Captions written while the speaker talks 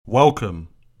Welcome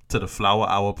to the Flower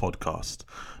Hour podcast,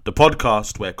 the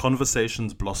podcast where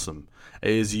conversations blossom. It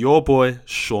is your boy,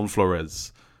 Sean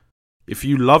Flores. If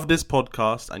you love this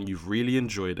podcast and you've really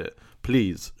enjoyed it,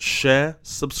 please share,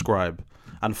 subscribe,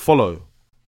 and follow,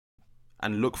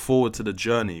 and look forward to the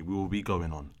journey we will be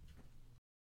going on.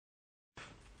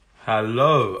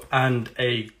 Hello, and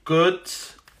a good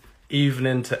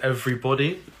evening to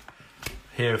everybody.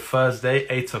 Here Thursday,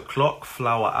 8 o'clock,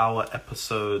 Flower Hour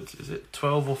episode, is it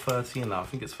 12 or 13 now? I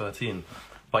think it's 13.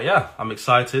 But yeah, I'm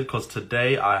excited because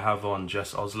today I have on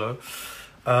Jess Oslo,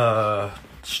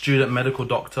 student medical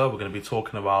doctor. We're going to be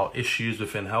talking about issues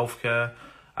within healthcare,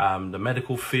 the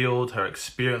medical field, her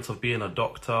experience of being a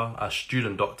doctor, a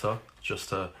student doctor, just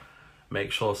to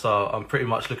make sure. So I'm pretty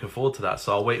much looking forward to that.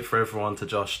 So I'll wait for everyone to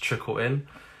just trickle in.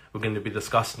 We're going to be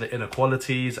discussing the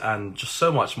inequalities and just so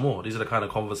much more. These are the kind of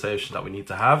conversations that we need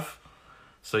to have.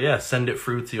 So yeah, send it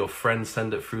through to your friends,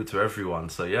 send it through to everyone.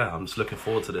 So yeah, I'm just looking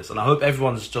forward to this. And I hope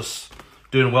everyone's just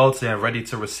doing well today and ready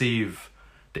to receive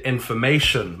the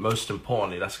information, most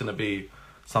importantly. That's going to be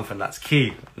something that's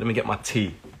key. Let me get my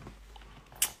tea.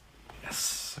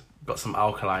 Yes, got some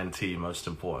alkaline tea, most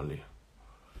importantly.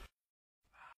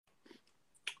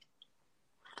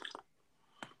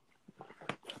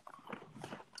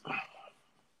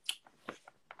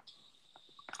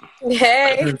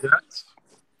 Hey.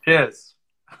 Cheers.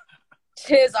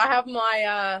 Cheers. I have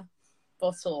my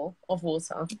bottle of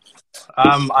water.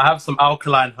 I have some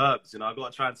alkaline herbs, I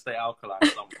got to try and stay alkaline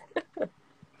somewhat.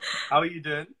 How are you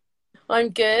doing? I'm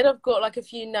good. I've got like a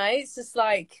few notes, just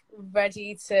like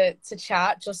ready to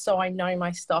chat, just so I know my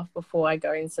stuff before I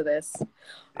go into this.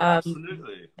 Yeah,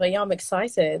 absolutely. But yeah, I'm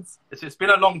excited. It's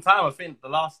been a long time. I think the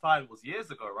last time was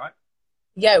years ago, right?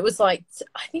 Yeah, it was like,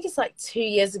 I think it's like 2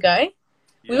 years ago.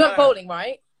 Yeah. We went bowling,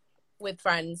 right? With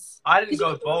friends. I didn't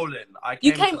go bowling.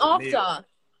 You came after. Meal.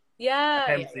 Yeah.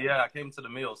 I came to the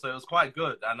meal. So it was quite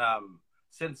good. And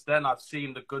since then, I've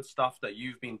seen the good stuff that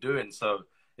you've been doing. So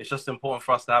it's just important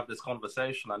for us to have this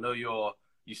conversation. I know you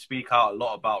speak out a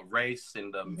lot about race in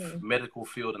the medical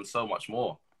field and so much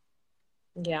more.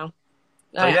 Yeah.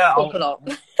 So yeah,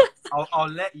 I'll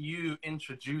let you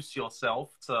introduce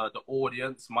yourself to the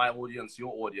audience, my audience,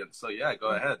 your audience. So yeah, go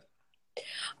ahead.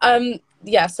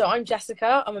 So I'm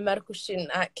Jessica. I'm a medical student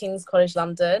at King's College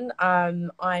London.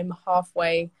 I'm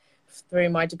halfway through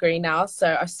my degree now,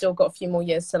 so I've still got a few more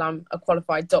years till I'm a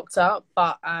qualified doctor.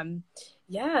 But and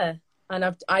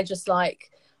I just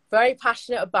like very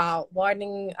passionate about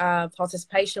widening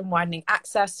participation, widening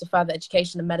access to further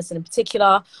education and medicine in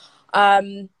particular,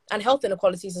 and health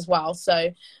inequalities as well.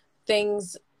 So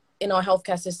things in our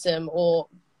healthcare system or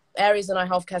areas in our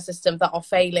healthcare system that are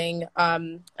failing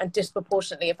and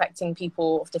disproportionately affecting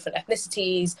people of different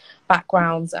ethnicities,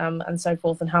 backgrounds, and so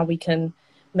forth, and how we can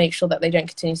make sure that they don't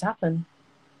continue to happen.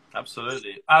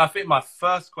 Absolutely. And I think my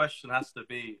first question has to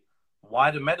be, why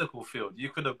the medical field? You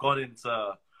could have gone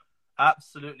into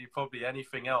absolutely probably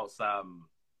anything else.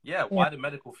 Why the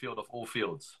medical field of all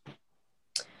fields?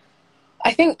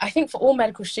 I think for all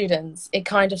medical students, it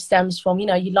kind of stems from,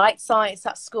 you like science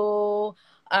at school.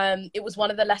 It was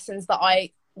one of the lessons that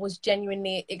I was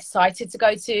genuinely excited to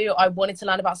go to. I wanted to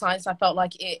learn about science. I felt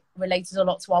like it related a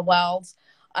lot to our world,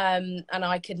 and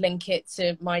I could link it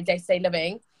to my day-to-day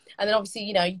living. And then obviously,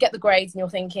 you get the grades and you're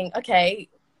thinking, okay,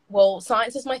 well,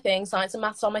 science is my thing. Science and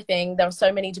maths are my thing. There are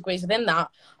so many degrees within that.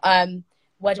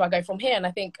 Where do I go from here? And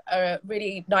I think a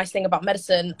really nice thing about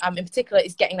medicine, in particular,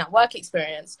 is getting that work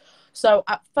experience. So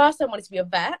at first I wanted to be a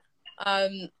vet.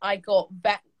 I got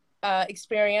vet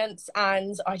experience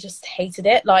and I just hated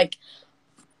it. Like,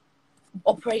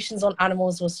 operations on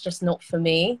animals was just not for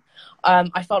me.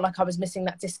 I felt like I was missing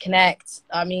that disconnect.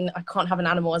 I mean, I can't have an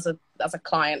animal as a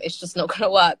client. It's just not going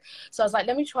to work. So I was like,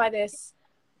 let me try this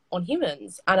on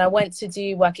humans. And I went to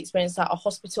do work experience at a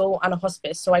hospital and a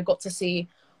hospice. So I got to see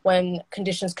when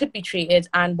conditions could be treated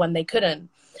and when they couldn't.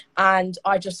 And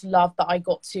I just loved that I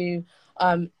got to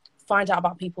find out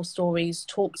about people's stories,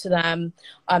 talk to them,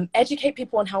 educate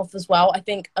people on health as well. I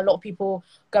think a lot of people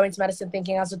go into medicine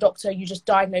thinking as a doctor, you just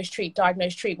diagnose, treat,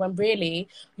 when really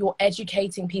you're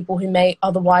educating people who may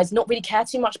otherwise not really care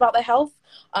too much about their health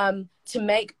to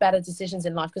make better decisions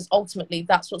in life, because ultimately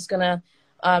that's what's going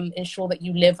to ensure that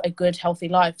you live a good, healthy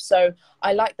life. So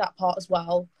I like that part as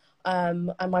well.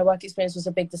 And my work experience was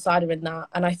a big decider in that.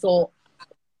 And I thought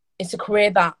it's a career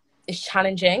that is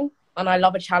challenging. And I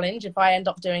love a challenge. If I end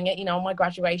up doing it, on my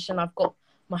graduation, I've got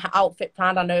my outfit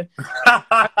planned. I know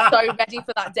I'm so ready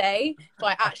for that day. So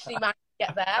I actually managed to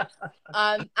get there.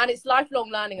 And it's lifelong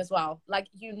learning as well. Like,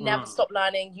 you never stop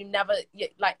learning.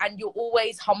 And you're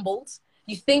always humbled.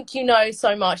 You think you know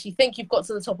so much. You think you've got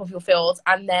to the top of your field.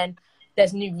 And then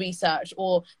there's new research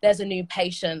or there's a new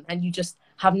patient and you just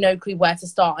have no clue where to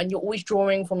start, and you're always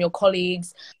drawing from your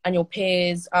colleagues and your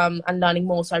peers, and learning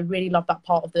more. So I really love that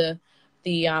part of the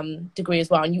degree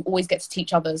as well, and you always get to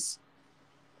teach others.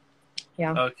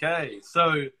 Yeah. Okay,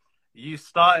 so you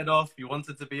started off, you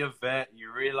wanted to be a vet,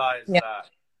 you realized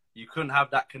that you couldn't have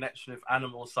that connection with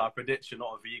animals, so I predict you're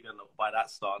not a vegan by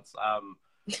that stance.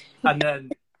 And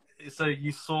then, so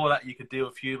you saw that you could deal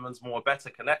with humans more, better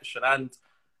connection. And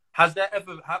have there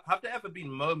ever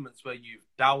been moments where you've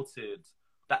doubted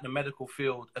that the medical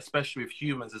field, especially with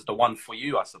humans, is the one for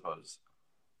you, I suppose?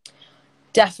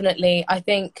 Definitely. I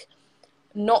think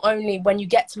not only when you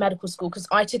get to medical school, because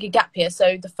I took a gap year,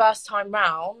 so the first time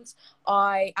round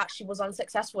I actually was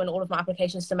unsuccessful in all of my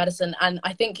applications to medicine, and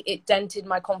I think it dented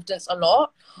my confidence a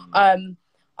lot. I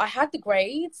had the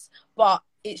grades, but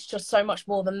it's just so much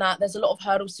more than that. There's a lot of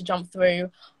hurdles to jump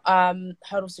through,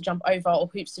 hurdles to jump over, or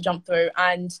hoops to jump through,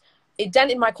 and it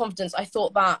dented my confidence. I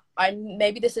thought that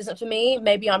maybe this isn't for me.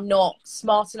 Maybe I'm not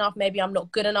smart enough. Maybe I'm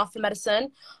not good enough for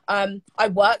medicine. I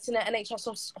worked in an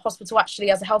NHS hospital actually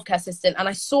as a healthcare assistant, and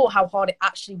I saw how hard it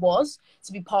actually was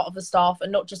to be part of the staff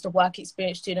and not just a work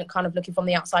experience student kind of looking from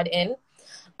the outside in.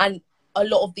 And a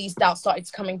lot of these doubts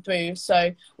started coming through.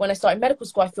 So when I started medical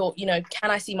school, I thought, you know, can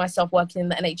I see myself working in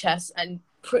the NHS? And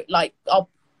like, I'll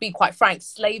be quite frank,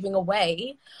 slaving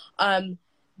away,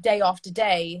 day after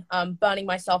day, burning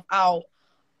myself out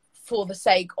for the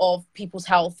sake of people's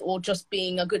health, or just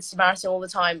being a good Samaritan all the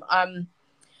time.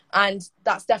 And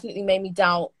that's definitely made me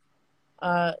doubt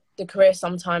the career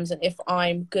sometimes, and if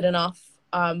I'm good enough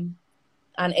and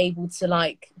able to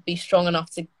like be strong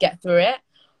enough to get through it.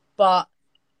 But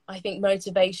I think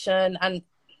motivation and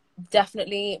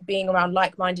definitely being around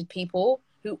like-minded people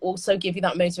who also give you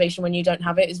that motivation when you don't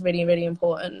have it is really, really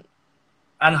important.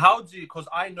 And how do you, because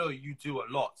I know you do a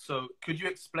lot, so could you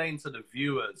explain to the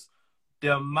viewers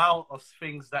the amount of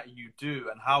things that you do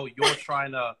and how you're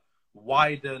trying to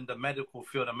widen the medical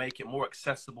field and make it more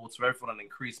accessible to everyone and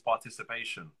increase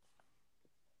participation?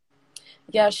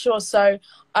 Yeah, sure. So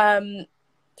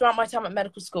throughout my time at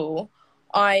medical school,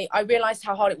 I realized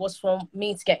how hard it was for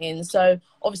me to get in. So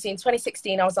obviously in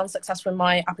 2016, I was unsuccessful in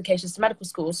my applications to medical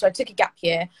school. So I took a gap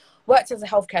year, worked as a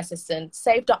healthcare assistant,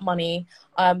 saved up money,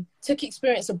 took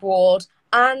experience abroad,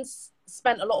 and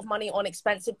spent a lot of money on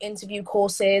expensive interview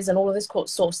courses and all of this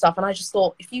sort of stuff. And I just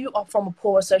thought, if you are from a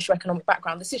poorer socioeconomic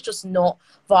background, this is just not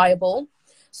viable.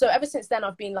 So ever since then,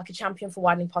 I've been like a champion for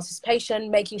widening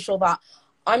participation, making sure that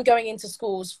I'm going into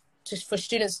schools for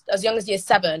students as young as year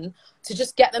 7 to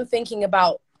just get them thinking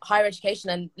about higher education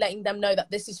and letting them know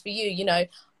that this is for you. You know,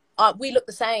 we look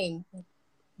the same.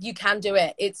 You can do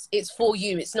it. It's for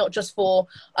you. It's not just for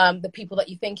the people that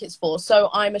you think it's for.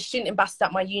 So I'm a student ambassador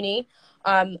at my uni,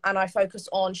 and I focus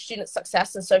on student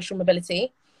success and social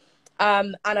mobility.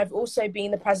 And I've also been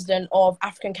the president of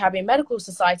African Caribbean Medical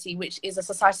Society, which is a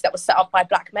society that was set up by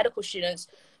Black medical students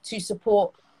to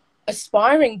support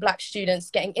aspiring Black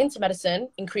students getting into medicine,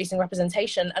 increasing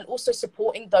representation, and also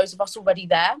supporting those of us already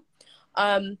there.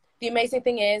 The amazing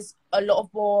thing is a lot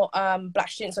of more Black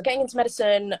students are getting into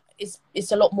medicine.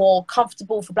 It's a lot more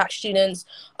comfortable for Black students.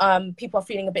 People are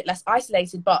feeling a bit less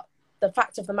isolated, but the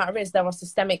fact of the matter is there are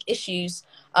systemic issues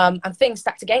and things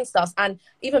stacked against us. And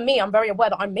even me, I'm very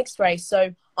aware that I'm mixed race,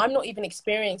 so I'm not even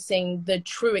experiencing the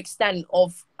true extent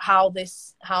of how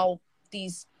these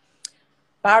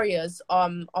barriers are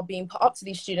being put up to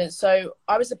these students. So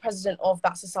I was the president of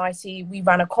that society. We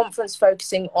ran a conference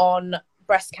focusing on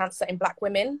breast cancer in Black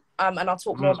women, and I'll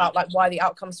talk more about like why the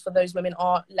outcomes for those women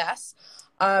are less.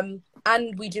 And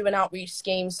we do an outreach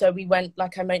scheme. So we went,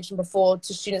 like I mentioned before,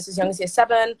 to students as young as year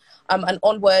 7 and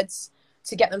onwards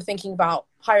to get them thinking about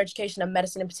higher education and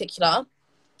medicine in particular.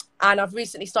 And I've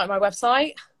recently started my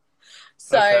website.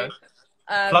 So okay.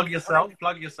 Plug yourself.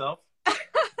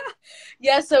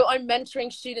 Yeah, so I'm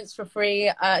mentoring students for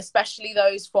free, especially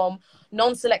those from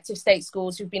non-selective state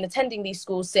schools who've been attending these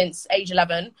schools since age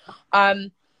 11.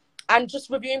 And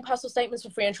just reviewing personal statements for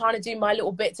free and trying to do my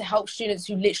little bit to help students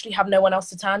who literally have no one else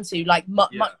to turn to, like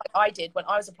I did when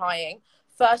I was applying.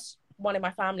 First one in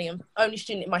my family and only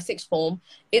student in my 6th form.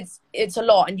 It's a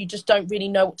lot, and you just don't really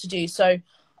know what to do. So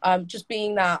just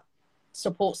being that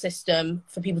support system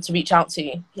for people to reach out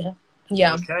to.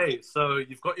 Yeah. Okay, so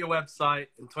you've got your website.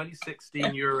 In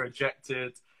 2016, you were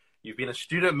rejected. You've been a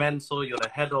student mentor. You're the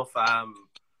head of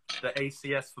the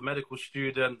ACS for medical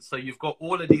students. So you've got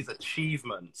all of these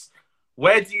achievements.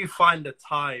 Where do you find the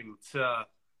time to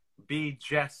be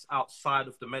Jess outside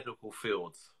of the medical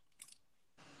field?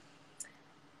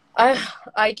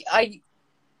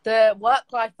 The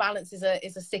work-life balance is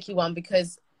a sticky one,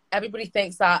 because everybody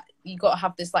thinks that you got to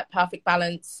have this like perfect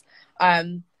balance.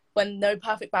 When no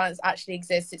perfect balance actually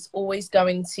exists, it's always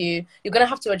going to, you're going to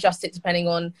have to adjust it depending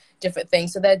on different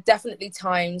things. So there are definitely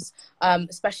times,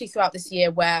 especially throughout this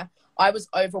year, where I was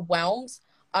overwhelmed.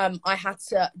 I had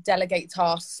to delegate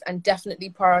tasks and definitely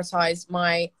prioritize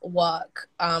my work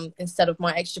instead of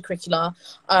my extracurricular,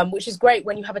 which is great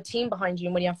when you have a team behind you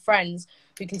and when you have friends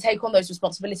who can take on those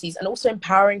responsibilities, and also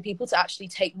empowering people to actually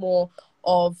take more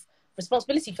of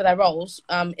responsibility for their roles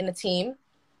in a team.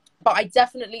 But I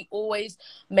definitely always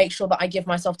make sure that I give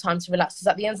myself time to relax, because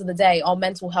at the end of the day, our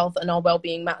mental health and our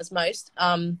well-being matters most.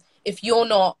 If you're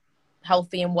not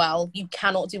healthy and well, you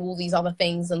cannot do all these other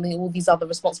things and all these other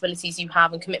responsibilities you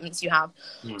have and commitments you have.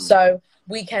 So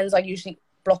weekends I usually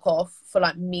block off for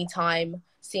like me time,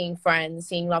 seeing friends,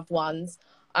 seeing loved ones,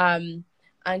 and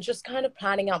just kind of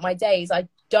planning out my days. I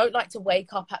don't like to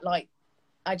wake up at like,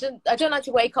 I don't like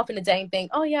to wake up in a day and think,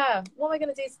 oh yeah, what am I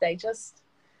going to do today? Just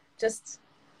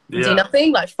do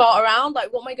nothing, like fart around,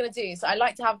 like what am I going to do? So I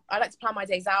like to plan my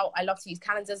days out. I love to use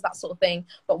calendars, that sort of thing,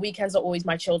 but weekends are always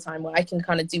my chill time where I can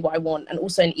kind of do what I want, and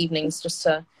also in evenings just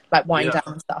to like wind down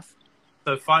and stuff.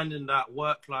 So finding that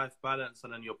work-life balance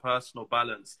and then your personal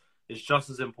balance is just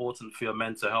as important for your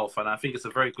mental health, and I think it's a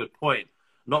very good point.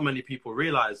 Not many people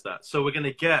realize that. So we're going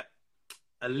to get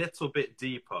a little bit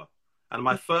deeper, and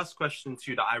my first question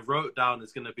to you that I wrote down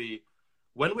is going to be,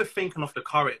 when we're thinking of the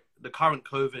current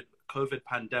COVID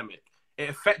pandemic, it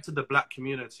affected the Black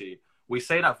community. We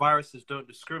say that viruses don't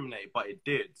discriminate, but it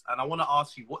did. And I want to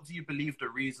ask you, what do you believe the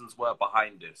reasons were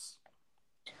behind this?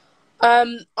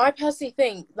 I personally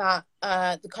think that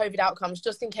the COVID outcomes,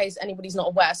 just in case anybody's not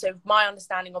aware, so my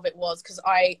understanding of it was, because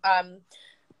I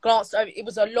glanced over, it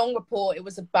was a long report, it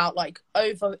was about like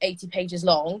over 80 pages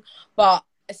long, but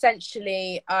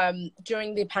essentially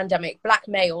during the pandemic, Black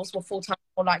males were 4 times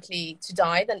more likely to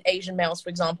die than Asian males, for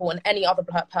example, and any other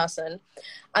Black person.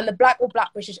 And the Black or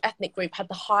Black British ethnic group had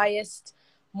the highest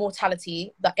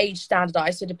mortality, the age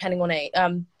standardized, so depending on age,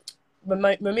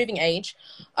 removing age,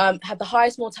 had the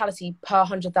highest mortality per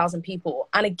 100,000 people.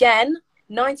 And again,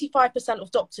 95%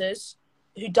 of doctors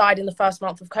who died in the first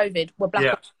month of COVID were Black.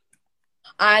 Yeah.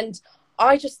 And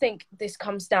I just think this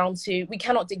comes down to, we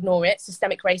cannot ignore it,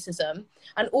 systemic racism,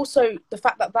 and also the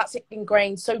fact that that's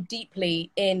ingrained so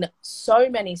deeply in so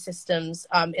many systems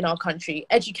in our country.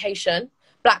 Education,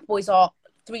 Black boys are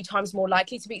 3 times more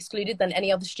likely to be excluded than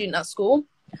any other student at school.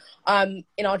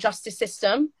 In our justice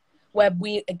system, where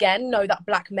we again know that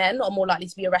Black men are more likely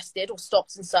to be arrested or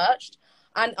stopped and searched.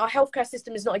 And our healthcare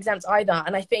system is not exempt either.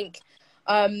 And I think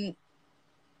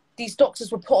these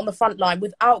doctors were put on the front line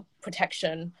without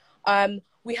protection.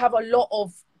 We have a lot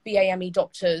of BAME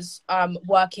doctors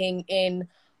working in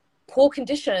poor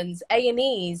conditions,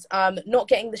 A&Es, not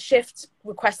getting the shift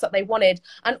requests that they wanted,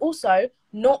 and also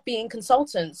not being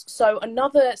consultants. So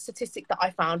another statistic that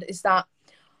I found is that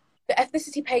the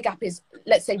ethnicity pay gap is,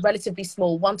 let's say, relatively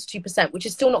small, 1 to 2%, which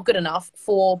is still not good enough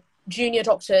for junior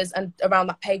doctors and around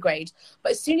that pay grade.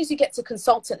 But as soon as you get to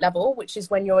consultant level, which is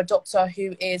when you're a doctor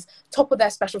who is top of their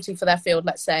specialty for their field,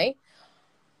 let's say,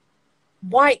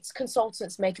 white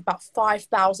consultants make about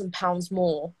 £5,000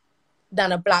 more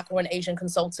than a Black or an Asian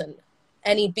consultant,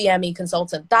 any BME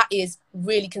consultant. That is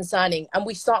really concerning. And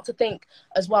we start to think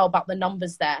as well about the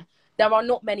numbers there. There are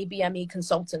not many BME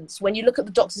consultants. When you look at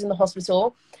the doctors in the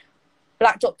hospital,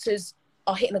 Black doctors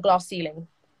are hitting the glass ceiling.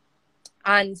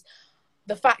 And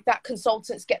the fact that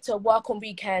consultants get to work on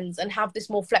weekends and have this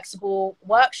more flexible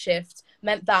work shift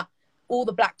meant that all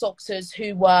the Black doctors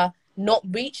who were not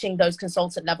reaching those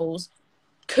consultant levels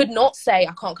could not say,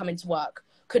 I can't come into work,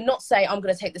 could not say, I'm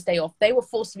going to take this day off. They were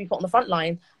forced to be put on the front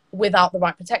line without the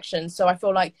right protection. So I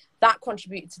feel like that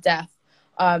contributed to death.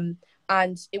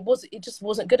 And it just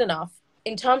wasn't good enough.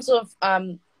 In terms of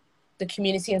the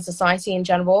community and society in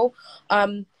general,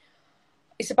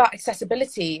 it's about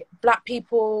accessibility. Black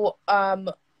people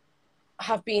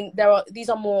have been,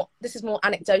 this is more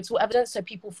anecdotal evidence. So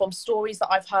people from stories that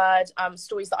I've heard,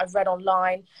 stories that I've read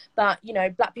online, that, you know,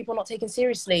 Black people are not taken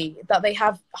seriously, that they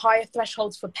have higher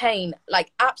thresholds for pain,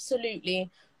 like absolutely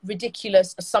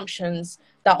ridiculous assumptions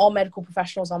that all medical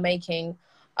professionals are making.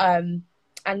 And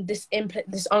this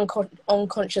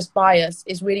unconscious bias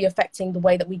is really affecting the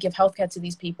way that we give healthcare to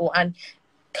these people. And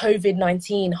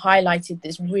COVID-19 highlighted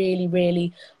this really,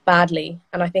 really badly.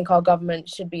 And I think our government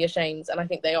should be ashamed, and I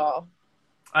think they are.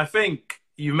 I think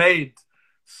you made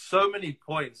so many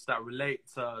points that relate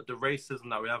to the racism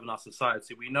that we have in our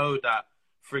society. We know that,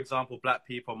 for example, Black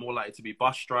people are more likely to be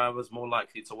bus drivers, more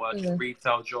likely to work in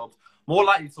retail jobs, more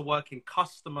likely to work in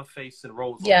customer-facing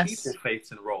roles or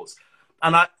people-facing roles.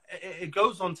 And it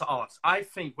goes on to ask, I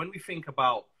think when we think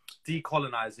about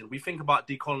decolonizing. We think about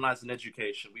decolonizing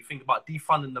education. We think about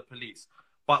defunding the police.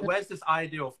 But where's this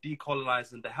idea of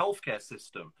decolonizing the healthcare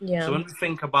system? Yeah. So when we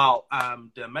think about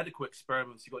the medical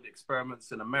experiments, you've got the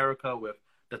experiments in America with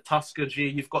the Tuskegee.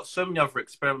 You've got so many other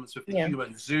experiments with the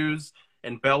human zoos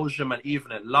in Belgium and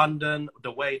even in London,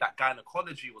 the way that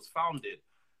gynecology was founded.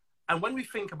 And when we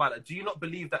think about it, do you not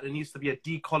believe that there needs to be a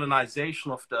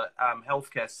decolonization of the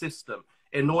healthcare system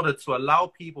in order to allow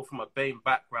people from a BAME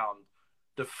background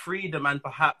the freedom and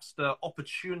perhaps the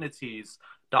opportunities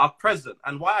that are present?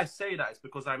 And why I say that is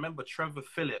because I remember Trevor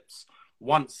Phillips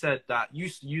once said that,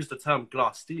 used to use the term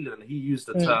glass stealing, and he used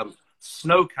the term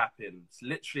snow capping,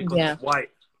 literally because it's white,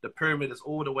 the pyramid is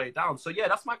all the way down. So yeah,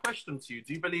 that's my question to you.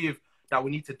 Do you believe that we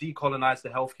need to decolonize the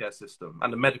healthcare system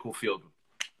and the medical field?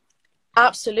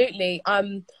 Absolutely.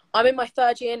 I'm in my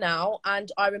 3rd year now,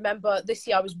 and I remember this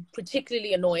year I was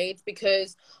particularly annoyed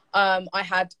because I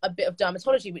had a bit of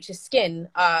dermatology, which is skin,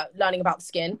 learning about the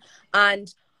skin,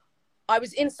 and I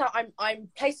was in I'm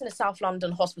placed in a South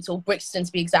London hospital, Brixton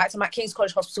to be exact. I'm at King's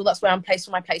College Hospital. That's where I'm placed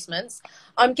for my placements.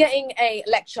 I'm getting a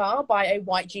lecture by a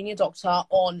white junior doctor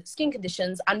on skin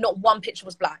conditions, and not one picture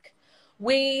was black.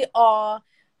 We are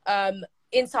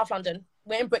in South London.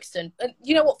 We're in Brixton. And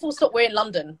you know what? Full stop. We're in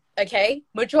London. Okay.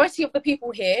 Majority of the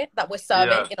people here that we're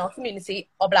serving in our community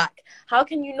are black. How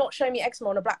can you not show me eczema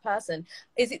on a black person?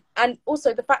 Is it? And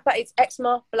also the fact that it's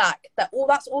eczema black.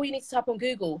 That's all you need to type on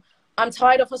Google. I'm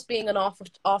tired of us being an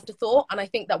afterthought, and I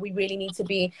think that we really need to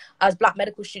be, as black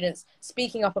medical students,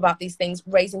 speaking up about these things,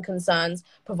 raising concerns,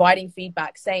 providing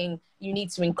feedback, saying you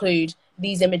need to include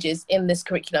these images in this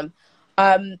curriculum.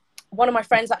 One of my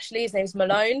friends, actually, his name's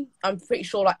Malone. I'm pretty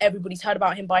sure like everybody's heard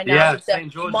about him by now. Yeah,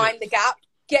 St. George's. Mind the Gap.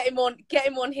 Get him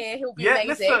on here. He'll be amazing.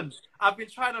 Yeah, listen, I've been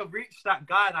trying to reach that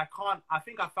guy and I can't. I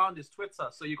think I found his Twitter,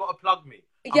 so you got to plug me.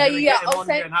 Get him on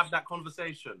here and have that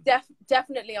conversation.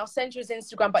 Definitely, I'll send you his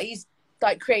Instagram. But he's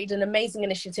like created an amazing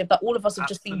initiative that all of us have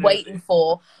just been waiting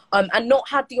for, and not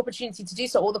had the opportunity to do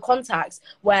so. All the contacts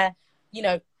where, you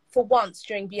know, for once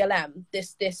during BLM,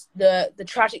 the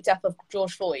tragic death of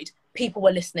George Floyd, people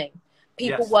were listening.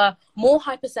 People were more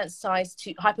hypersensitized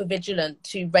to hypervigilant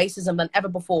to racism than ever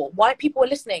before. White people were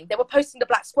listening. They were posting the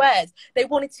black squares. They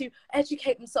wanted to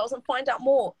educate themselves and find out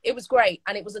more. It was great.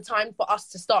 And it was a time for us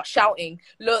to start shouting,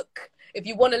 look, if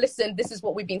you want to listen, this is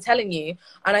what we've been telling you.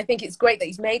 And I think it's great that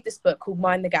he's made this book called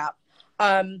Mind the Gap.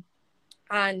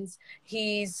 And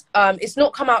he's, it's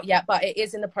not come out yet, but it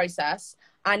is in the process.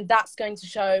 And that's going to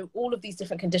show all of these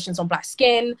different conditions on black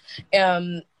skin,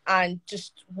 and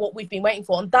just what we've been waiting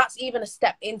for. And that's even a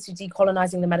step into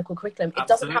decolonizing the medical curriculum. It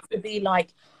doesn't have to be like,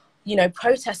 you know,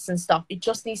 protests and stuff. It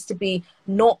just needs to be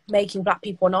not making black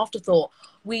people an afterthought.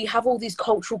 We have all these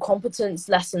cultural competence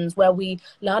lessons where we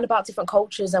learn about different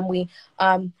cultures, and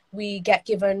we get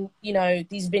given, you know,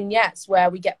 these vignettes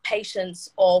where we get patients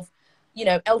of, you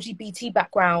know, LGBT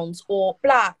backgrounds or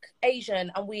black,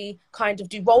 Asian, and we kind of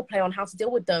do role play on how to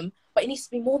deal with them. But it needs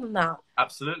to be more than that.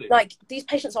 Absolutely. Like, these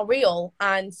patients are real,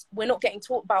 and we're not getting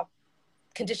taught about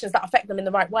conditions that affect them in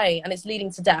the right way, and it's leading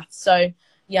to death. So,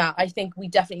 yeah, I think we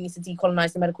definitely need to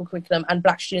decolonize the medical curriculum, and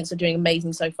black students are doing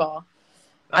amazing so far.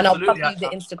 Absolutely. And I'll plug you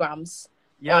the Instagrams.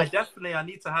 Yeah, I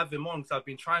need to have him on because I've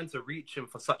been trying to reach him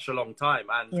for such a long time.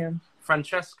 And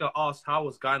Francesca asked, how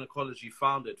was gynecology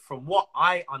founded? From what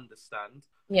I understand,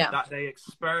 that they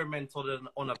experimented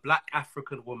on a black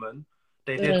African woman.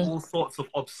 They did all sorts of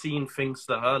obscene things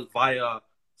to her via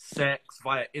sex,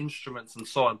 via instruments and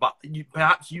so on. But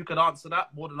perhaps you could answer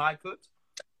that more than I could.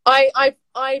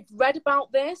 I've read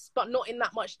about this, but not in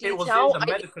that much detail. It was a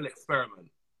medical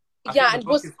experiment. I think the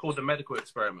book is called The Medical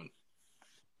Experiment.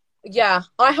 Yeah,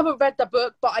 I haven't read the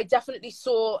book, but I definitely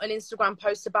saw an Instagram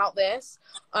post about this,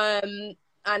 and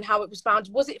how it was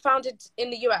founded. Was it founded in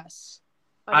the US?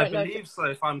 I believe so,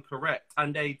 if I'm correct.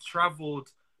 And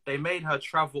they made her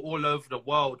travel all over the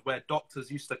world, where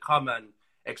doctors used to come and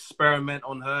experiment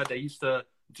on her. They used to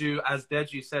do, as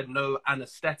Deji said, no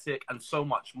anesthetic and so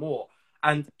much more.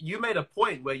 And you made a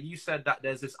point where you said that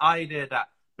there's this idea that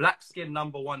black skin,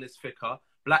 number one, is thicker.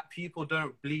 Black people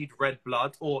don't bleed red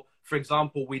blood, or, for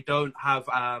example, we don't have,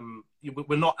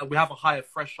 we have a higher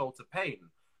threshold to pain.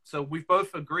 So we've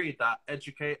both agreed that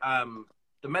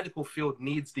the medical field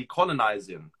needs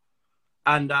decolonizing.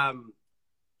 And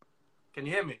can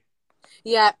you hear me?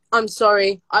 Yeah, I'm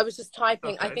sorry. I was just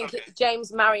typing. Okay, I think it's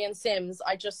James Marion Sims.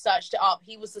 I just searched it up.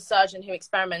 He was the surgeon who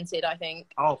experimented, I think.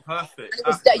 Oh, perfect.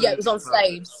 It was on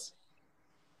slaves.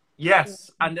 Yes,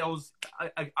 and there was.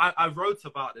 I wrote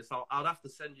about this. I'll have to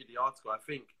send you the article. I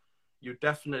think you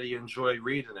definitely enjoy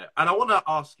reading it. And I want to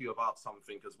ask you about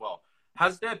something as well.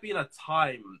 Has there been a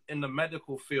time in the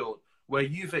medical field where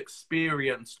you've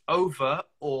experienced overt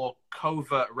or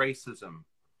covert racism?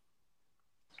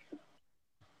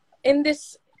 In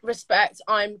this respect,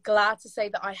 I'm glad to say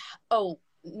that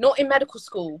not in medical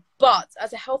school, but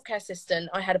as a healthcare assistant,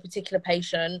 I had a particular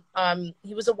patient.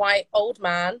 He was a white old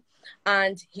man,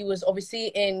 and he was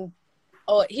obviously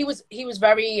he was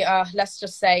very, let's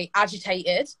just say,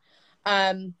 agitated.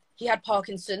 He had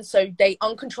Parkinson's, so they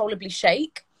uncontrollably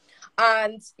shake.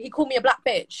 And he called me a black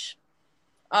bitch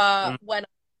when I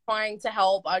was trying to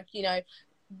help.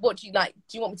 What do you like?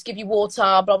 Do you want me to give you water?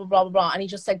 Blah, blah, blah, blah, blah. And he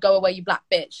just said, go away, you black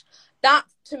bitch. That,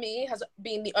 to me, has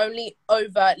been the only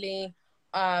overt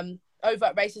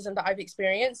racism that I've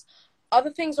experienced.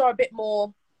 Other things are a bit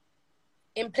more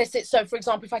implicit. So, for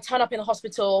example, if I turn up in the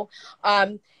hospital,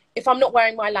 if I'm not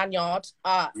wearing my lanyard,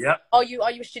 are you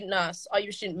a student nurse? Are you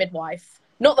a student midwife?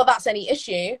 Not that that's any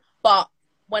issue, but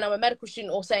when I'm a medical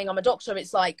student or saying I'm a doctor,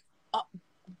 it's like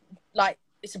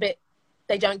it's a bit,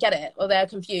 they don't get it or they're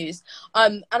confused.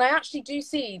 And I actually do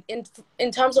see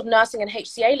in terms of nursing and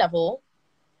HCA level,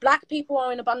 black people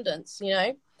are in abundance, you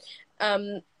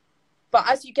know. But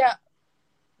as you get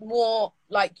more,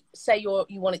 like, say you're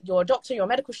a doctor, you're a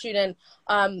medical student,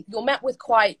 you're met with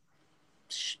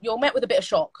a bit of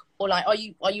shock, or like, are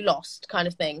you lost, kind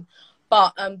of thing.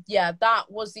 But yeah,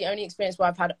 that was the only experience where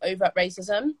I've had overt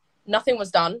racism. Nothing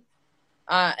was done.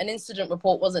 An incident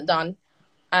report wasn't done.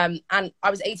 And I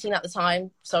was 18 at the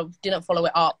time, so didn't follow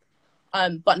it up.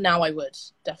 But now I would,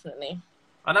 definitely.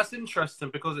 And that's interesting,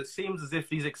 because it seems as if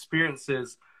these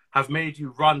experiences have made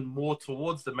you run more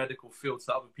towards the medical field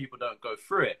so other people don't go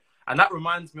through it. And that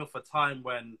reminds me of a time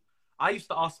when I used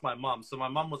to ask my mum. So my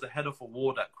mum was a head of a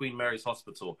ward at Queen Mary's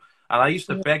Hospital. And I used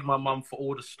to beg my mum for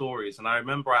all the stories. And I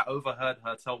remember I overheard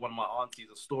her tell one of my aunties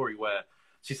a story where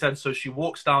she said, so she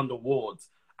walks down the wards,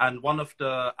 and one of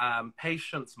the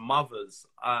patient's mothers,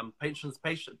 a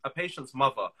patient's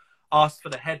mother, asked for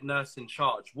the head nurse in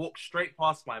charge, walked straight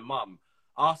past my mum,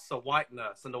 asked a white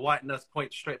nurse, and the white nurse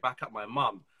pointed straight back at my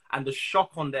mum. And the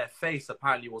shock on their face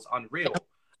apparently was unreal.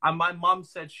 And my mum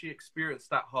said she experienced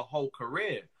that her whole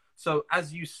career. So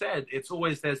as you said,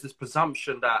 there's this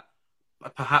presumption that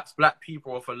perhaps black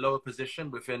people are of a lower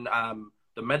position within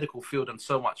the medical field and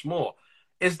so much more.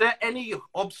 Is there any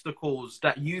obstacles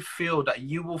that you feel that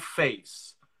you will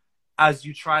face as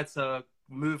you try to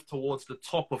move towards the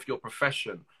top of your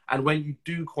profession and when you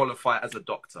do qualify as a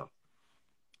doctor?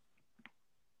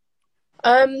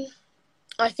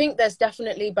 I think there's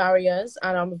definitely barriers,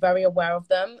 and I'm very aware of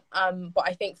them. But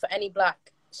I think for any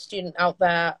black student out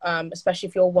there, especially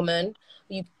if you're a woman,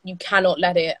 you cannot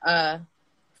let it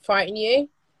frighten you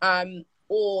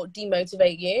or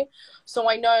demotivate you. So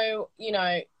I know, you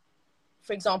know,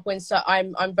 for example,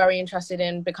 I'm very interested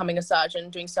in becoming a surgeon,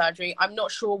 doing surgery. I'm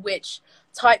not sure which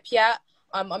type yet.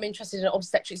 I'm interested in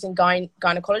obstetrics and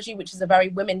gynecology, which is a very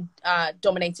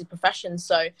women-dominated profession.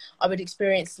 So I would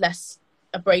experience less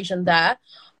abrasion there.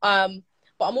 But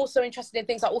I'm also interested in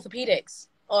things like orthopedics,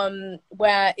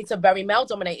 where it's a very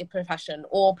male-dominated profession,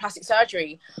 or plastic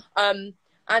surgery. And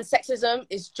sexism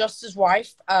is just as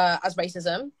rife as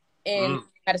racism in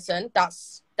medicine.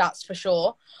 That's for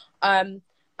sure.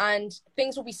 And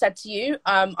things will be said to you.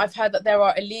 I've heard that there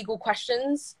are illegal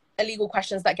questions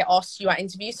that get asked to you at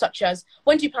interviews, such as,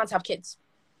 when do you plan to have kids?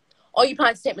 Are you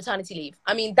planning to take maternity leave?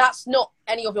 I mean, that's not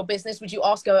any of your business. Would you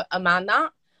ask a man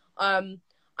that? And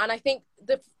I think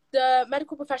the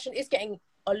medical profession is getting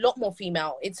a lot more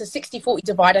female. It's a 60-40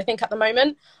 divide, I think, at the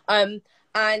moment.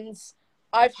 And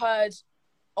I've heard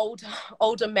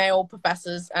older male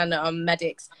professors and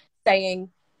medics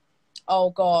saying, oh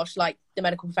gosh, like, the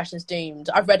medical profession is doomed.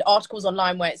 I've read articles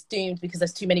online where it's doomed because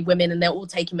there's too many women and they're all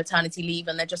taking maternity leave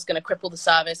and they're just going to cripple the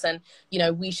service. And, you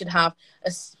know, we should have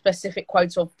a specific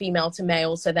quota of female to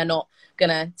male so they're not going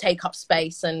to take up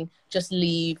space and just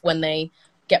leave when they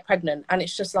get pregnant. And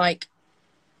it's just like,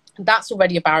 that's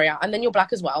already a barrier. And then you're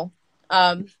black as well,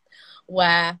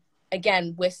 where,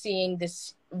 again, we're seeing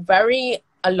this very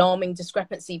alarming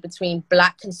discrepancy between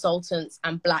black consultants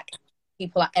and black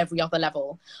people at every other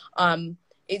level.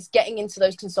 It's getting into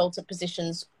those consultant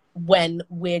positions when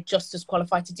we're just as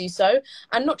qualified to do so.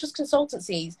 And not just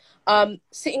consultancies,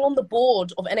 sitting on the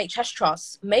board of NHS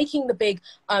trusts, making the big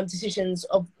decisions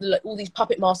of all these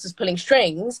puppet masters pulling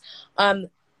strings.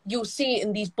 You'll see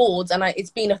in these boards, and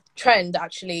it's been a trend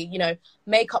actually, you know,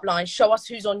 makeup lines, show us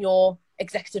who's on your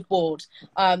executive board.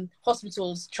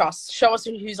 Hospitals, trusts, show us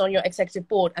who's on your executive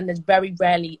board. And there's very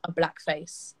rarely a black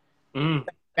face. Very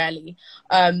rarely.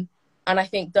 And I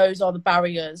think those are the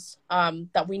barriers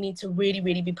that we need to really,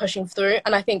 really be pushing through.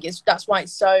 And I think that's why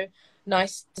it's so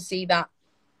nice to see that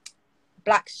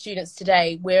black students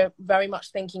today, we're very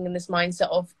much thinking in this mindset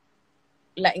of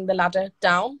letting the ladder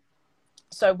down.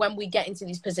 So when we get into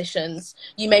these positions,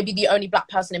 you may be the only black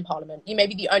person in parliament, you may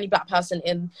be the only black person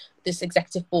in this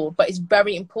executive board, but it's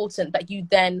very important that you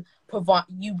then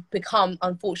you become,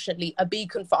 unfortunately, a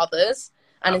beacon for others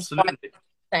and inspire the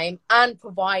same and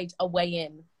provide a way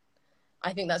in.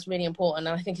 I think that's really important,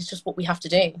 and I think it's just what we have to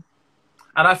do.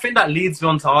 And I think that leads me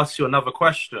on to ask you another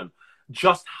question.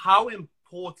 Just how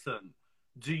important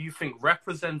do you think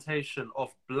representation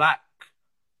of black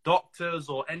doctors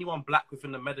or anyone black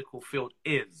within the medical field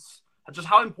is? Just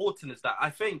how important is that? I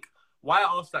think why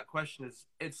I ask that question is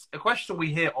it's a question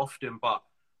we hear often, but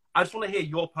I just want to hear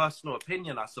your personal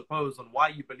opinion, I suppose, on why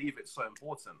you believe it's so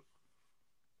important.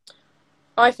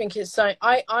 I think it's so,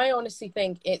 I honestly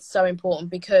think it's so important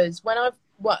because when I've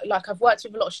worked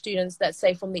with a lot of students that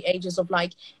say from the ages of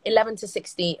like 11 to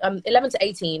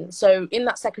 18. So in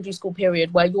that secondary school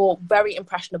period where you're very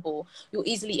impressionable, you're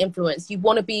easily influenced, you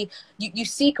want to be, you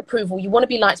seek approval, you want to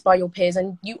be liked by your peers,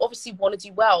 and you obviously want to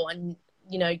do well, and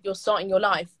you know, you're starting your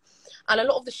life. And a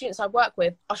lot of the students I work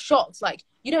with are shocked, like,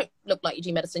 you don't look like you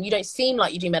do medicine, you don't seem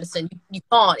like you do medicine, you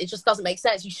can't, it just doesn't make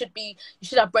sense. You should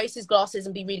have braces, glasses,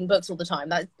 and be reading books all the time.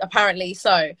 That apparently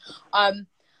so.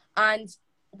 And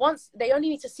once, they only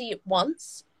need to see it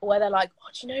once where they're like, oh,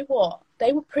 do you know what,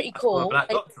 they were pretty cool.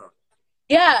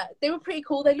 Yeah, they were pretty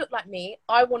cool, they look like me,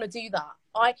 I want to do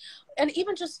that. And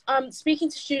even just speaking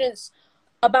to students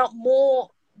about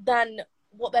more than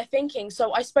what they're thinking.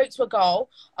 So I spoke to a girl,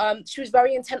 she was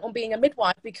very intent on being a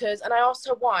midwife and I asked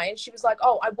her why, and she was like,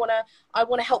 oh, I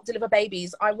want to help deliver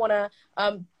babies, I want to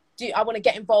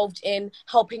get involved in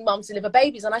helping mums deliver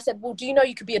babies. And I said, well, do you know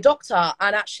you could be a doctor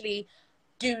and actually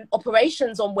do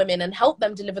operations on women and help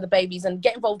them deliver the babies and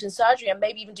get involved in surgery and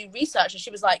maybe even do research? And she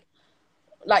was like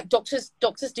doctors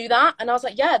do that? And I was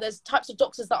like, yeah, there's types of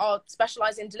doctors that are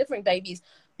specialized in delivering babies.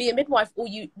 Be a midwife, or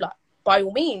you, like, by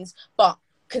all means, but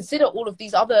consider all of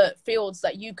these other fields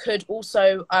that you could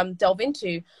also delve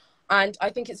into. And I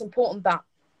think it's important that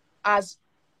as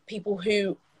people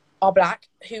who are black,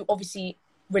 who obviously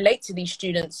relate to these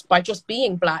students by just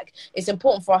being black, it's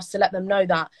important for us to let them know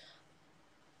that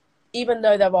even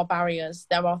though there are barriers,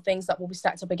 there are things that will be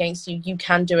stacked up against you, you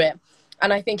can do it.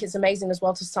 And I think it's amazing as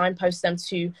well to signpost them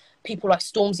to people like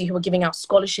Stormzy, who are giving out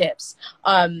scholarships.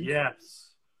 Yes,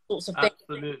 sorts of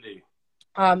absolutely.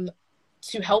 Things,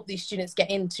 to help these students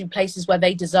get into places where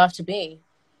they deserve to be.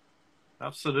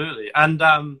 Absolutely. And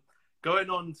going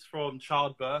on from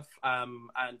childbirth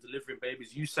and delivering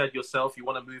babies, you said yourself you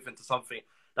want to move into something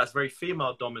that's very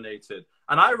female dominated.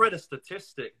 And I read a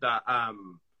statistic that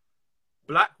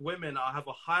black women have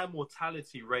a higher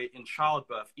mortality rate in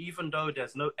childbirth, even though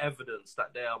there's no evidence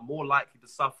that they are more likely to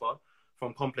suffer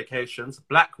from complications.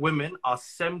 Black women are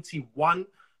 71%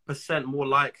 more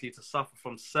likely to suffer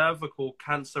from cervical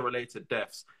cancer-related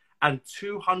deaths and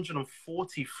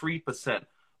 243%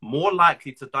 more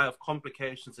likely to die of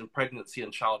complications in pregnancy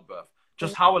and childbirth.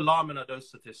 Just how alarming are those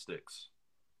statistics?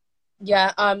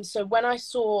 Yeah, so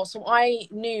I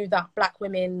knew that black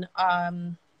women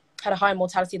had a higher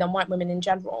mortality than white women in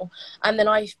general. And then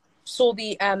I saw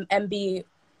the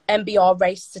MBR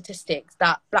race statistics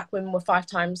that black women were 5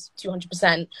 times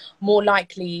 200% more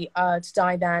likely to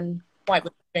die than white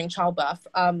women during childbirth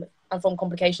and from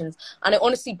complications. And it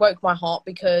honestly broke my heart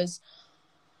because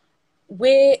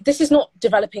this is not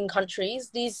developing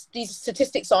countries. These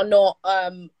statistics are not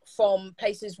from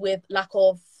places with lack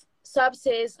of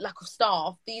services, lack of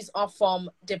staff. These are from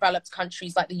developed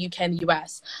countries like the UK and the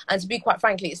US. And to be quite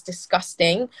frankly, it's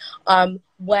disgusting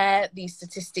where these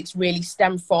statistics really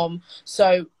stem from.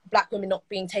 So black women not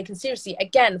being taken seriously,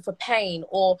 again, for pain,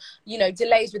 or, you know,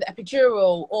 delays with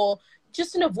epidural, or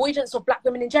just an avoidance of black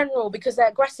women in general because they're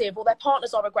aggressive or their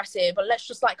partners are aggressive, and let's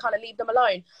just like kind of leave them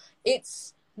alone.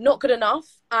 It's not good enough.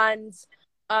 And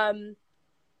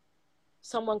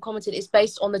someone commented, it's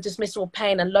based on the dismissal of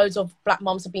pain, and loads of black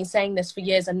moms have been saying this for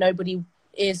years and nobody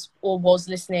is or was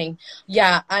listening.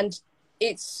 Yeah, and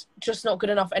it's just not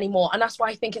good enough anymore. And that's why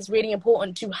I think it's really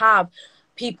important to have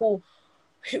people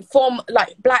from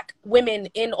like black women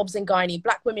in obs and gynae,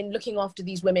 black women looking after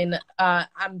these women,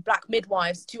 and black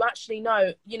midwives to actually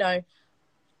know, you know,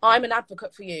 I'm an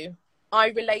advocate for you, I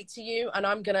relate to you, and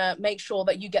I'm gonna make sure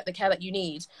that you get the care that you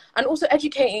need. And also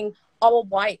educating our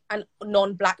white and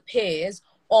non-black peers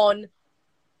on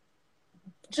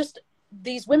just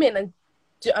these women and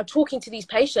talking to these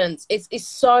patients. It's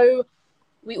so,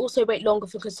 we also wait longer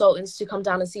for consultants to come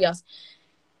down and see us.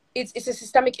 It's a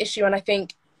systemic issue, and I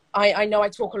think I know I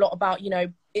talk a lot about, you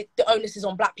know, the onus is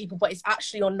on black people, but it's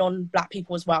actually on non-black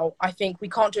people as well. I think we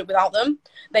can't do it without them.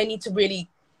 They need to really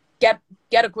get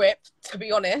a grip, to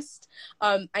be honest,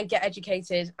 and get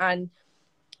educated. And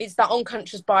it's that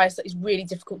unconscious bias that is really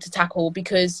difficult to tackle,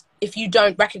 because if you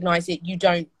don't recognize it, you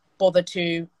don't bother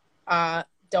to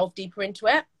delve deeper into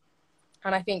it.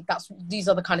 And I think these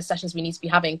are the kind of sessions we need to be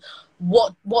having.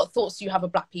 What thoughts do you have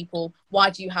of Black people? Why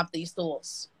do you have these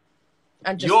thoughts?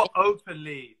 And just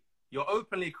you're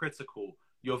openly critical.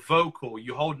 You're vocal.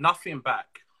 You hold nothing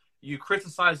back. You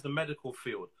criticize the medical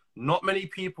field. Not many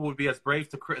people would be as brave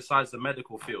to criticize the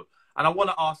medical field. And I want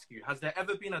to ask you, has there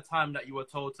ever been a time that you were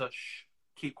told to shh,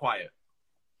 keep quiet?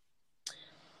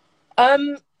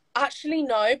 Actually,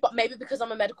 no, but maybe because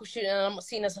I'm a medical student and I'm not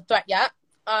seen as a threat yet.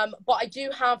 But I do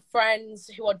have friends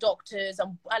who are doctors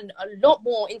and a lot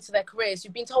more into their careers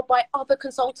who've been told by other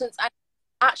consultants, and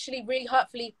actually really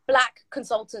hurtfully Black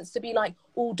consultants, to be like,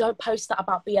 oh, don't post that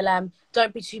about BLM.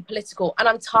 Don't be too political. And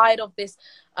I'm tired of this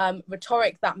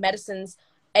rhetoric that medicine's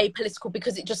apolitical,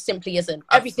 because it just simply isn't.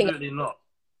 Absolutely not.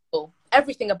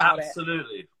 Everything about it.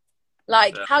 Absolutely.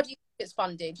 Like, how do you think it's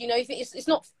funded? You know, you think it's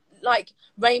not like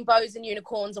rainbows and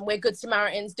unicorns and we're good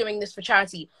Samaritans doing this for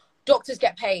charity. Doctors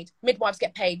get paid, midwives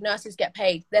get paid, nurses get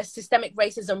paid. There's systemic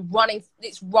racism running,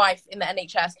 it's rife in the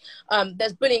NHS.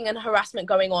 There's bullying and harassment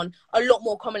going on, a lot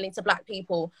more commonly to Black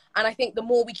people. And I think the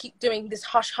more we keep doing this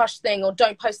hush-hush thing, or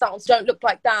don't post that on, don't look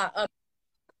like that,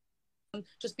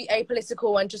 just be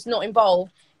apolitical and just not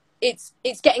involved, it's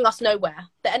getting us nowhere.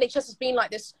 The NHS has been like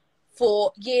this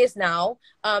for years now.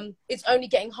 It's only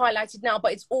getting highlighted now,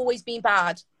 but it's always been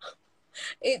bad.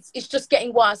 It's just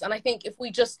getting worse. And I think if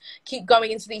we just keep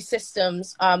going into these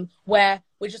systems where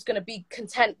we're just going to be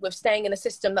content with staying in a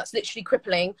system that's literally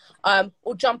crippling,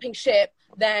 or jumping ship,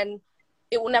 then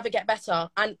it will never get better,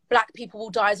 and Black people will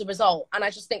die as a result. And I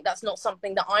just think that's not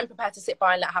something that I'm prepared to sit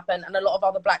by and let happen, and a lot of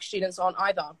other Black students aren't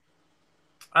either.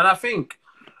 And I think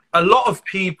a lot of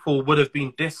people would have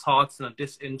been disheartened and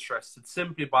disinterested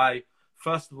simply by,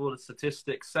 first of all, the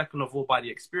statistics, second of all, by the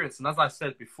experience. And as I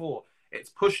said before, it's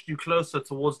pushed you closer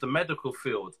towards the medical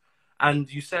field.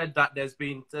 And you said that there's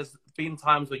been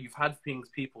times where you've had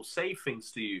people say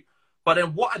things to you. But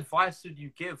then what advice would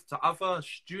you give to other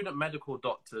student medical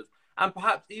doctors, and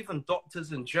perhaps even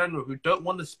doctors in general, who don't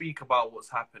want to speak about what's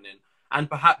happening and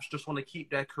perhaps just want to keep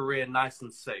their career nice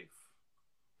and safe?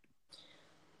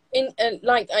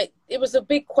 It was a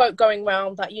big quote going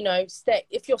around that, you know,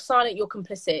 if you're silent, you're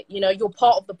complicit. You know, you're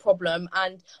part of the problem.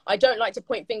 And I don't like to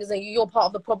point fingers at you. You're part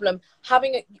of the problem.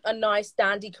 Having a nice,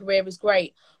 dandy career is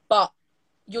great, but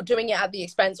you're doing it at the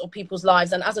expense of people's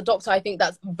lives. And as a doctor, I think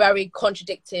that's very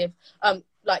contradictive.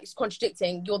 It's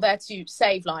contradicting. You're there to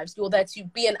save lives. You're there to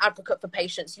be an advocate for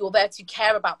patients. You're there to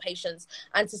care about patients.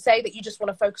 And to say that you just want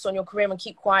to focus on your career and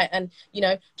keep quiet and, you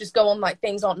know, just go on like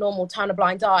things aren't normal, turn a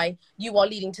blind eye, you are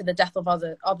leading to the death of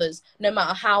others. No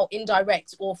matter how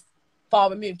indirect or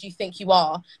far removed you think you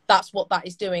are, that's what that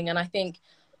is doing. And I think,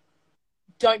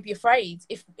 don't be afraid.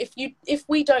 If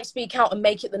we don't speak out and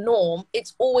make it the norm,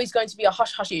 it's always going to be a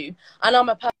hush-hush you. And I'm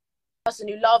a person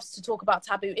who loves to talk about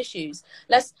taboo issues.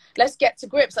 Let's get to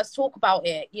grips. Let's talk about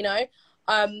it, you know?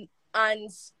 And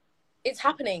it's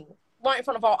happening right in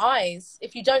front of our eyes.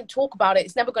 If you don't talk about it,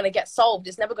 it's never going to get solved.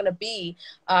 It's never going to be,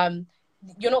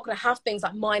 you're not going to have things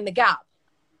like Mind the Gap,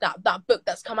 that book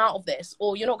that's come out of this,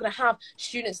 or you're not going to have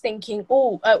students thinking,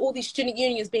 all these student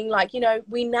unions being like, you know,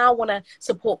 we now want to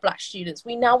support Black students.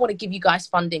 We now want to give you guys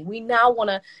funding. We now want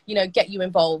to, you know, get you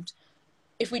involved.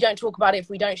 If we don't talk about it, if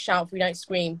we don't shout, if we don't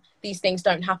scream, these things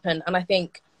don't happen. And I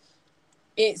think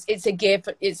it's a give.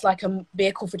 It's like a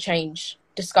vehicle for change.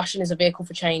 Discussion is a vehicle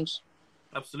for change.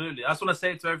 Absolutely. I just want to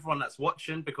say to everyone that's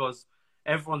watching, because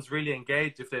everyone's really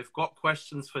engaged, if they've got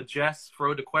questions for Jess,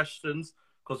 throw the questions,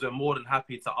 because we're more than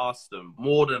happy to ask them.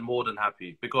 More than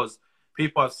happy, because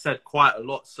people have said quite a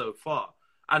lot so far.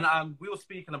 And we were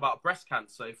speaking about breast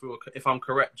cancer, if I'm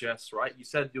correct, Jess, right? You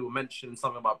said you were mentioning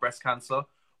something about breast cancer.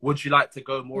 Would you like to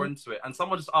go more into it? And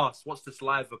someone just asked, what's this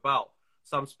live about?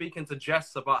 So I'm speaking to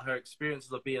Jess about her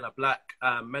experiences of being a Black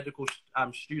medical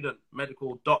student,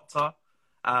 medical doctor,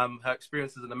 her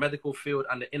experiences in the medical field,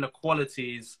 and the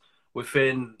inequalities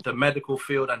within the medical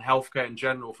field and healthcare in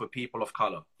general for people of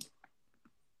color.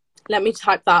 Let me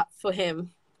type that for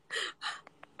him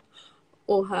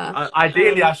or her.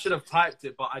 Ideally, I should have typed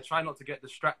it, but I try not to get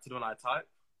distracted when I type.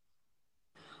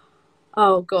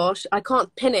 Oh gosh, I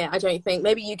can't pin it. I don't think.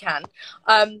 Maybe you can.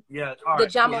 Yeah, all right, the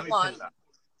JAMA one.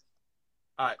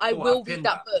 All right, cool, I will read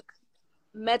that book.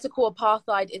 Medical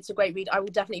Apartheid. It's a great read. I will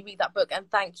definitely read that book.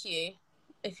 And thank you,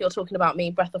 if you're talking about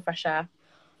me, breath of fresh air.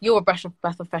 You're a breath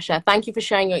of fresh air. Thank you for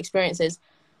sharing your experiences.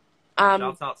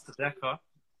 Shout outs to Decca.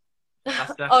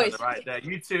 That's Decca right there.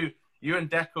 You and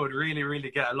Decca would really,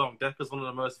 really get along. Decca's one of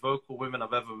the most vocal women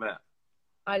I've ever met.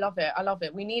 I love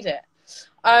it. We need it.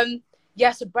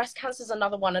 Yeah, so breast cancer is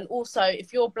another one. And also,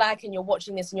 if you're Black and you're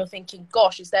watching this and you're thinking,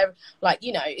 gosh, is there, like,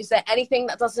 you know, is there anything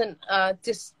that doesn't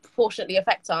disproportionately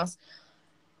affect us?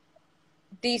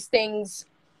 These things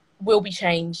will be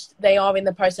changed. They are in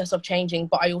the process of changing,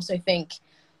 but I also think,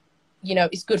 you know,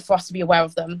 it's good for us to be aware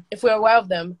of them. If we're aware of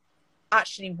them,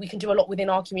 actually, we can do a lot within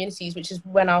our communities, which is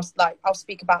when I'll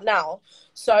speak about now.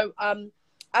 So,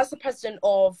 as the president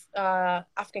of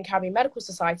African Caribbean Medical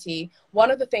Society,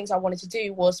 one of the things I wanted to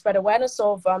do was spread awareness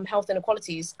of health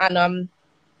inequalities, and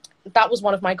that was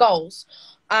one of my goals.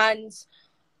 And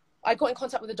I got in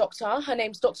contact with a doctor. Her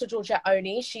name's Dr. Georgette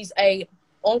Oni. She's a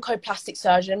oncoplastic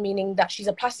surgeon, meaning that she's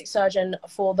a plastic surgeon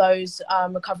for those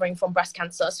recovering from breast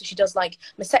cancer. So she does like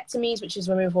mastectomies, which is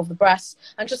removal of the breast,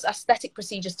 and just aesthetic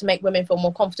procedures to make women feel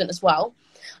more confident as well.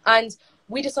 And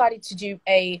we decided to do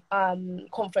a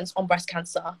conference on breast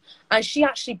cancer. And she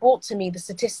actually brought to me the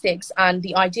statistics and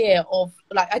the idea of,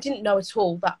 like, I didn't know at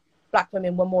all that Black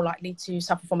women were more likely to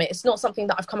suffer from it. It's not something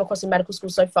that I've come across in medical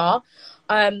school so far.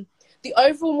 The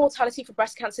overall mortality for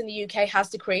breast cancer in the UK has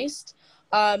decreased.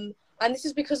 And this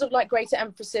is because of like greater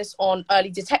emphasis on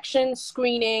early detection,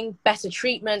 screening, better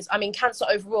treatments. I mean, cancer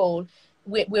overall,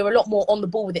 we're a lot more on the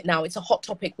ball with it now. It's a hot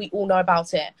topic. We all know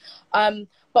about it.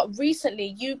 But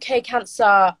recently, UK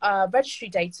cancer registry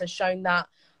data has shown that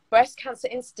breast cancer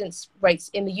incidence rates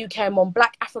in the UK among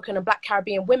Black African and Black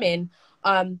Caribbean women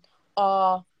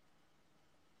are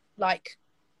like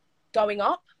going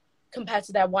up compared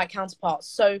to their white counterparts.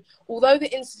 So although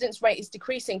the incidence rate is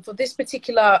decreasing for this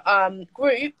particular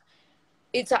group,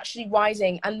 it's actually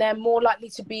rising, and they're more likely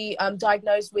to be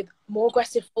diagnosed with more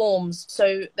aggressive forms.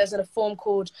 So there's a form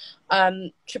called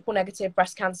triple negative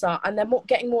breast cancer, and they're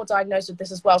getting more diagnosed with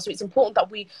this as well. So it's important that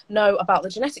we know about the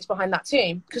genetics behind that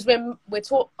too, because we're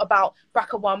taught about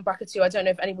BRCA1, BRCA2. I don't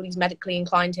know if anybody's medically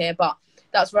inclined here, but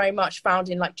that's very much found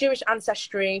in like Jewish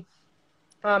ancestry.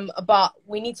 But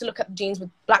we need to look at the genes with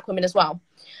Black women as well.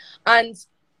 And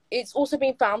it's also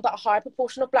been found that a higher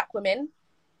proportion of Black women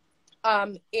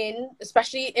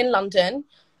especially in London,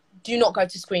 do not go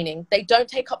to screening. They don't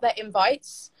take up their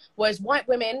invites, whereas white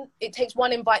women, it takes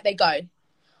one invite, they go.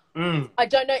 I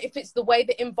don't know if it's the way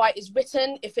the invite is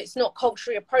written, if it's not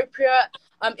culturally appropriate,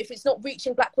 if it's not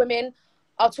reaching Black women.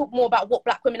 I'll talk more about what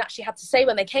Black women actually had to say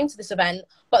when they came to this event,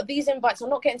 but these invites are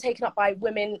not getting taken up by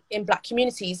women in Black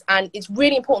communities, and it's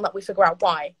really important that we figure out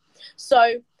why.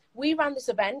 So we ran this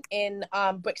event in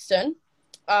Brixton,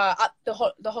 at the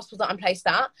hospital that I'm placed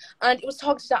at, and it was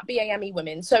targeted at BAME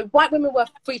women. So white women were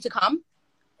free to come,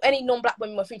 any non-Black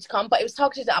women were free to come, but it was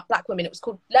targeted at Black women. It was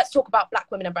called Let's Talk About Black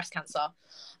Women and Breast Cancer.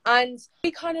 And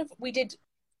we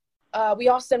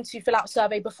asked them to fill out a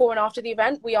survey before and after the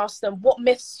event. We asked them, what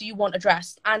myths do you want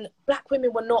addressed? And Black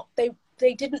women were not, they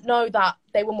didn't know that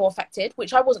they were more affected,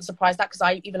 which I wasn't surprised at, because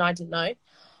I didn't know.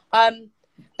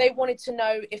 They wanted to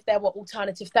know if there were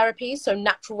alternative therapies, so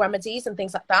natural remedies and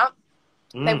things like that.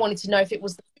 They wanted to know if it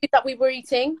was the food that we were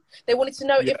eating. They wanted to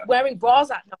know if wearing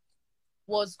bras at night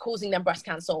was causing them breast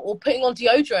cancer, or putting on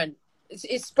deodorant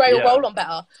is spray or roll on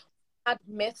better. Had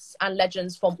myths and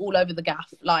legends from all over the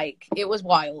gaff. Like, it was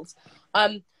wild.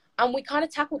 And we kind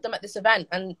of tackled them at this event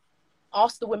and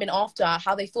asked the women after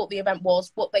how they thought the event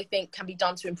was, what they think can be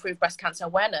done to improve breast cancer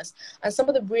awareness. And some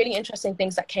of the really interesting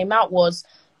things that came out was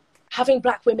having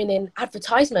Black women in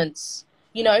advertisements,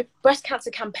 you know, breast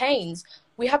cancer campaigns.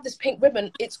 We have this pink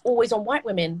ribbon, it's always on white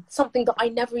women, something that I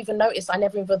never even noticed. I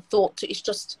never even thought to, it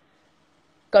just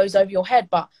goes over your head.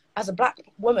 But as a Black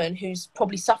woman who's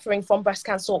probably suffering from breast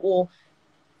cancer or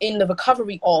in the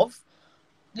recovery of,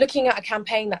 looking at a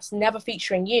campaign that's never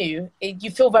featuring you,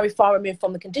 you feel very far removed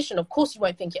from the condition. Of course, you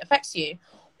won't think it affects you.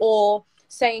 Or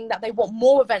saying that they want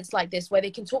more events like this where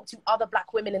they can talk to other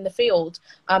Black women in the field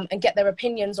and get their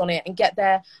opinions on it and get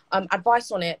their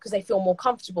advice on it because they feel more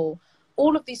comfortable.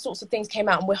 All of these sorts of things came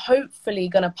out, and we're hopefully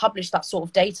going to publish that sort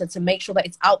of data to make sure that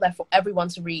it's out there for everyone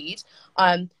to read,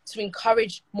 to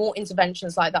encourage more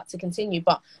interventions like that to continue.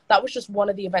 But that was just one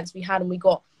of the events we had, and we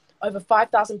got over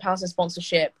 £5,000 in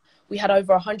sponsorship. We had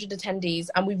over 100 attendees,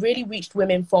 and we really reached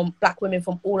Black women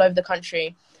from all over the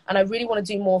country. And I really want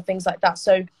to do more things like that.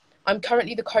 So I'm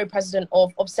currently the co-president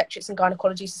of Obstetrics and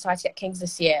Gynecology Society at King's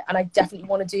this year, and I definitely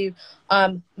want to do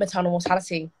maternal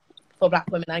mortality for Black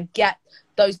women and get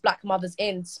those Black mothers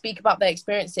in, speak about their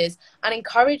experiences, and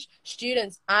encourage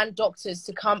students and doctors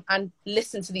to come and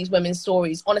listen to these women's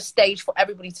stories on a stage for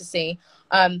everybody to see,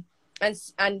 and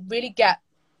really get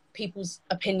people's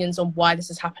opinions on why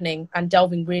this is happening and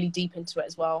delving really deep into it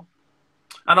as well.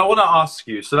 And I want to ask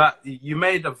you, so that you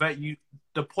made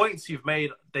the points you've made,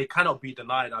 they cannot be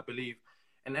denied, I believe,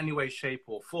 in any way, shape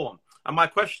or form. And my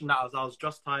question that I was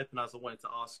just typing as I wanted to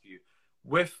ask you,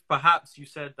 with perhaps you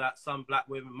said that some black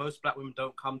women, most black women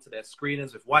don't come to their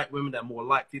screenings. With white women, they're more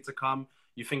likely to come.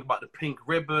 You think about the pink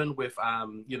ribbon with,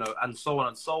 you know, and so on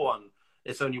and so on.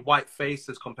 It's only white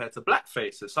faces compared to black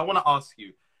faces. So I want to ask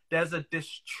you, there's a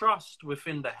distrust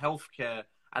within the healthcare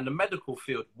and the medical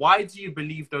field. Why do you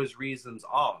believe those reasons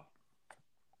are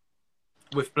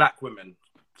with black women?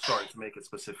 Sorry to make it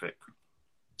specific.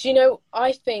 Do you know,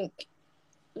 I think,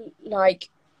 like,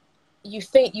 you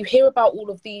hear about all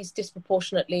of these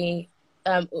disproportionately,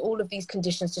 all of these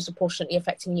conditions disproportionately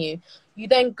affecting you. You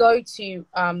then go to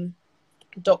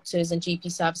doctors and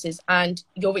GP services, and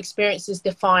your experiences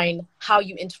define how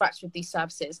you interact with these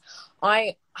services.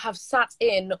 I have sat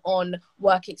in on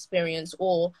work experience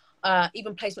or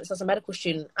even placements as a medical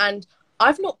student, and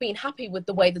I've not been happy with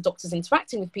the way the doctor's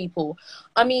interacting with people.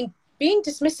 I mean, being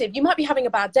dismissive, you might be having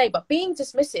a bad day, but being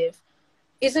dismissive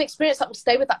is an experience that will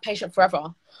stay with that patient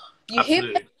forever. You Absolutely.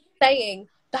 hear people saying,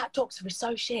 that doctor is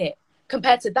so shit,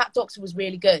 compared to that doctor was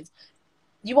really good.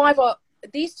 You either,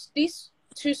 these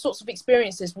two sorts of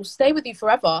experiences will stay with you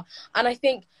forever. And I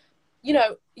think, you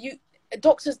know,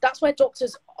 doctors, that's where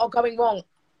doctors are going wrong.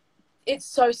 It's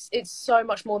so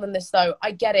much more than this, though.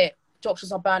 I get it.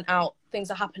 Doctors are burnt out.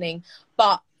 Things are happening.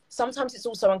 But sometimes it's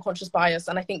also unconscious bias.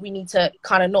 And I think we need to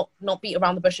kind of not beat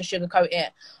around the bush and sugarcoat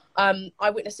it. I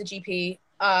witnessed a GP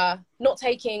not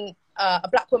taking a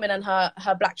black woman and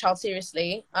her black child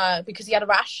seriously because he had a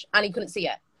rash and he couldn't see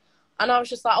it. And I was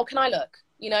just like, oh, can I look?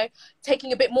 You know,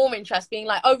 taking a bit more interest, being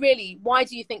like, oh, really? Why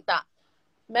do you think that?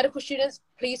 Medical students,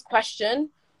 please question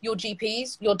your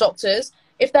GPs, your doctors.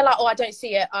 If they're like, oh, I don't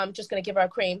see it, I'm just going to give her a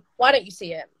cream. Why don't you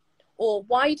see it? Or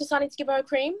why are you deciding to give her a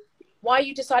cream? Why are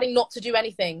you deciding not to do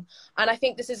anything? And I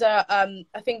think this is a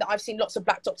thing that I've seen lots of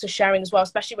black doctors sharing as well,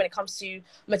 especially when it comes to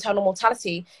maternal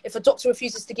mortality. If a doctor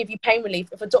refuses to give you pain relief,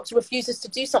 if a doctor refuses to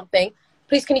do something,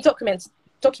 please can you document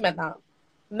that?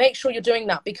 Make sure you're doing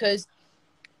that, because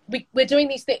we're doing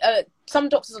these things. Some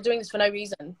doctors are doing this for no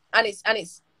reason, and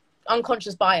it's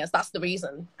unconscious bias. That's the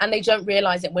reason, and they don't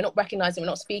realize it. We're not recognizing. We're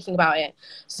not speaking about it.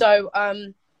 So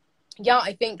yeah,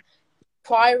 I think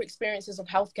prior experiences of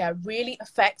healthcare really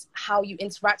affect how you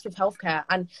interact with healthcare,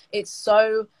 and it's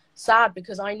so sad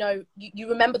because I know you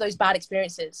remember those bad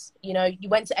experiences. You know, you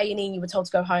went to A&E and you were told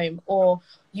to go home, or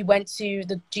you went to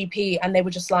the GP and they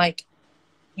were just like,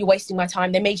 you're wasting my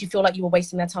time. They made you feel like you were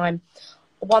wasting their time.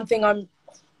 One thing I'm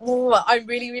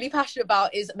really, really passionate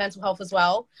about is mental health as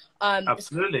well.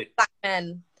 Absolutely. Black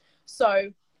men.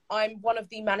 So I'm one of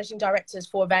the managing directors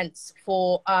for events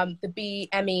for the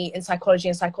BME in Psychology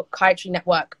and Psychiatry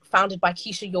Network, founded by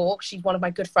Keisha York. She's one of my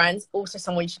good friends. Also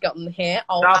someone you should get on here.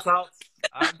 Shout out.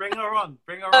 Bring her on.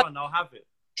 Bring her on. I'll have it.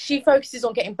 She focuses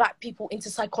on getting black people into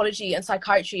psychology and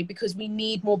psychiatry because we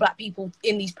need more black people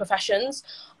in these professions.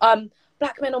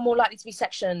 Black men are more likely to be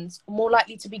sectioned, more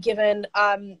likely to be given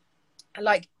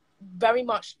like very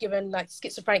much given like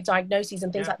schizophrenic diagnoses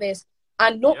and things like this,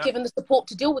 and not given the support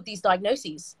to deal with these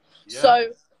diagnoses.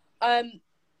 So and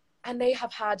they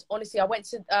have had, honestly, I went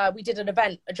to we did an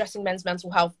event addressing men's mental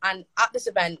health, and at this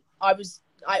event I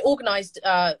organized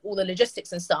all the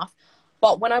logistics and stuff,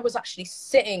 but when I was actually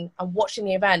sitting and watching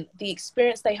the event, the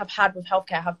experience they have had with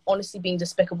healthcare have honestly been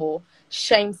despicable,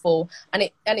 shameful, and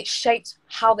it shaped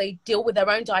how they deal with their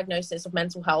own diagnosis of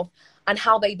mental health and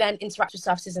how they then interact with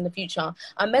services in the future.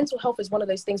 And mental health is one of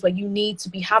those things where you need to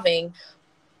be having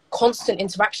constant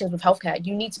interactions with healthcare.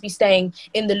 You need to be staying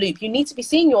in the loop. You need to be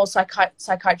seeing your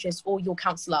psychiatrist or your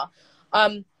counselor.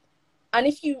 And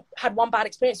if you had one bad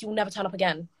experience, you will never turn up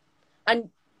again.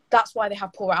 And that's why they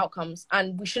have poorer outcomes.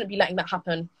 And we shouldn't be letting that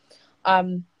happen.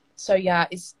 So yeah,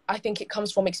 I think it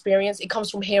comes from experience. It comes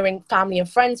from hearing family and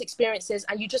friends' experiences,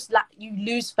 and you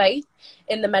lose faith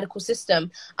in the medical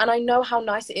system. And I know how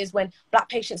nice it is when black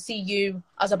patients see you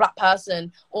as a black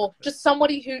person, or just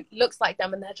somebody who looks like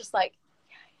them, and they're just like,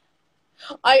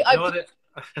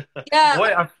 yeah.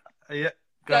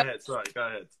 Go ahead. Sorry, go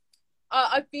ahead.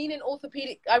 I've been in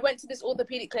orthopedic. I went to this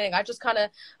orthopedic clinic. I just kind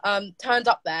of turned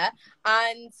up there,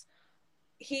 and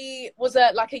he was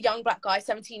a young black guy,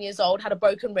 17 years old, had a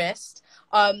broken wrist,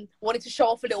 wanted to show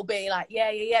off a little bit, like,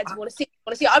 yeah, do you want to see?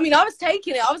 I mean, I was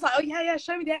taking it. I was like, oh, yeah,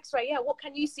 show me the x-ray. Yeah, what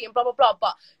can you see? And blah, blah, blah.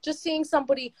 But just seeing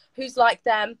somebody who's like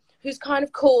them, who's kind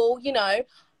of cool, you know,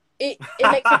 it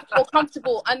makes them more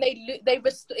comfortable, and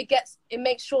it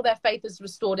makes sure their faith is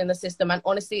restored in the system. And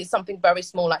honestly, it's something very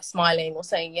small, like smiling or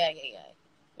saying, yeah,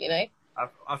 you know?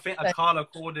 I think Akala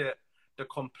called it the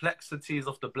complexities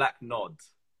of the black nod.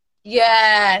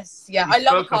 Yes, yeah, I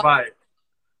love it.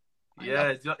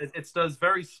 Yeah, it's those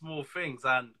very small things,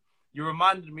 and you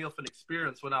reminded me of an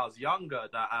experience when I was younger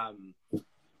that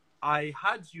I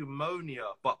had pneumonia,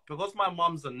 but because my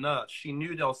mum's a nurse, she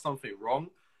knew there was something wrong.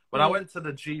 When I went to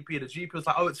the GP was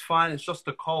like, "Oh, it's fine. It's just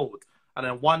a cold." And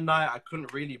then one night I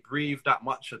couldn't really breathe that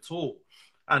much at all.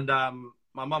 And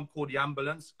my mum called the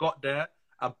ambulance, got there.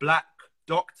 A black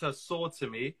doctor saw to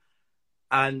me.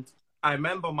 And I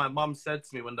remember my mum said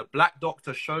to me when the black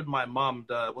doctor showed my mum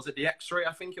was it the X-ray?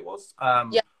 I think it was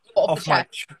Yeah,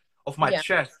 of my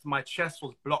chest. My chest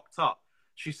was blocked up.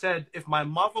 She said if my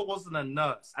mother wasn't a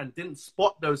nurse and didn't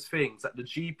spot those things that the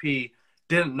GP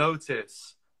didn't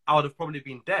notice, I would have probably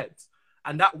been dead.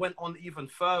 And that went on even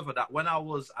further, that when I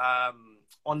was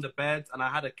on the bed and I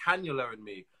had a cannula in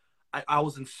me, I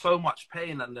was in so much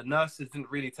pain and the nurses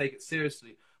didn't really take it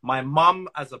seriously. My mum,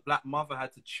 as a black mother,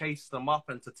 had to chase them up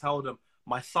and to tell them,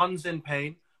 my son's in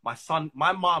pain.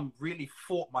 My mum really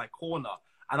fought my corner.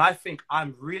 And I think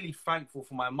I'm really thankful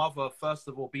for my mother, first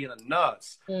of all, being a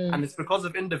nurse. And it's because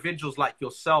of individuals like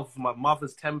yourself, my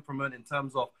mother's temperament in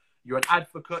terms of you're an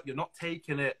advocate, you're not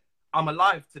taking it. I'm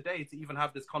alive today to even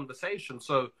have this conversation.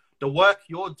 So the work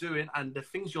you're doing and the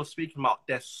things you're speaking about,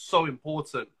 they're so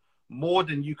important, more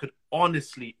than you could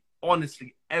honestly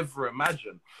ever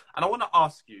imagine. And I want to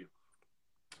ask you,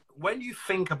 when you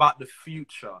think about the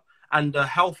future and the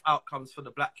health outcomes for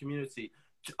the Black community,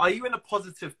 are you in a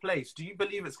positive place? Do you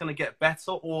believe it's going to get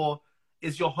better, or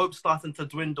is your hope starting to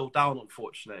dwindle down,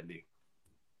 unfortunately?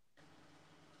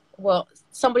 Well,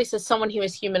 somebody says someone who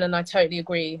is human, and I totally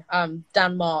agree.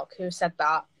 Dan Mark, who said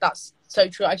that, that's so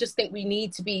true. I just think we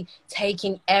need to be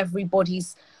taking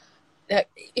everybody's...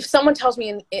 if someone tells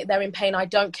me they're in pain, I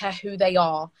don't care who they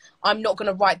are. I'm not going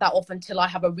to write that off until I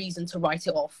have a reason to write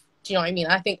it off. Do you know what I mean?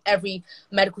 I think every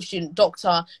medical student,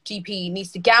 doctor, GP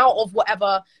needs to get out of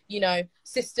whatever,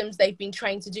 systems they've been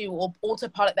trained to do or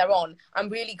autopilot they're on and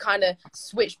really kind of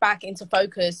switch back into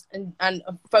focus and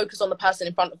focus on the person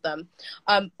in front of them.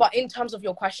 But in terms of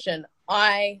your question,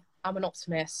 I am an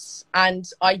optimist, and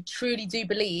I truly do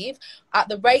believe at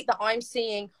the rate that I'm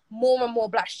seeing more and more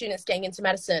Black students getting into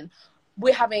medicine,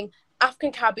 we're having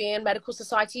African Caribbean medical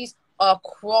societies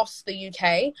across the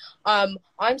UK.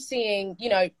 I'm seeing,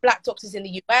 Black doctors in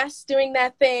the US doing their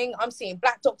thing. I'm seeing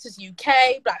Black doctors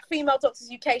UK, Black female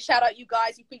doctors UK. Shout out you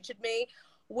guys, you featured me.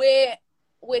 We're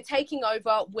taking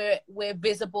over. We're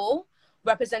visible.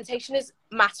 Representation is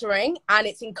mattering, and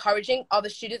it's encouraging other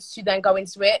students to then go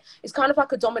into it. It's kind of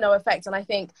like a domino effect, and I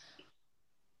think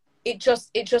it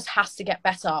just has to get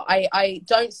better. I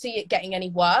don't see it getting any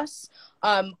worse.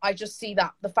 I just see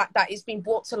that the fact that it's been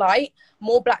brought to light,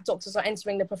 more Black doctors are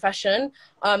entering the profession.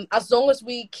 As long as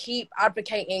we keep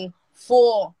advocating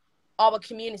for our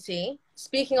community,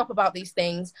 speaking up about these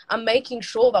things and making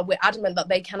sure that we're adamant that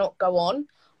they cannot go on,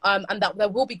 and that there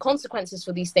will be consequences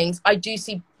for these things, I do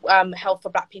see health for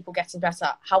Black people getting better.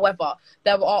 However,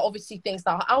 there are obviously things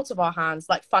that are out of our hands,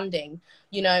 like funding.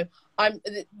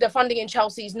 The funding in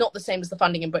Chelsea is not the same as the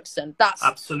funding in Brixton. That's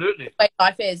absolutely the way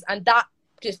life is, and that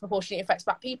disproportionately affects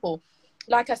Black people.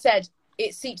 Like I said,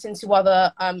 it seeps into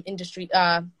other industry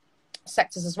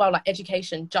sectors as well, like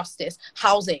education, justice,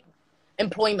 housing,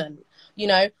 employment.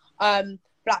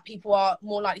 Black people are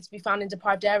more likely to be found in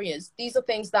deprived areas. These are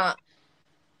things that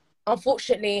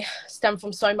unfortunately stem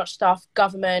from so much stuff,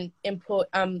 government,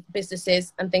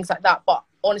 businesses and things like that. But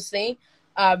honestly,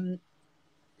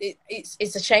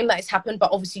 it's a shame that it's happened,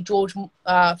 but obviously George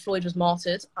Floyd was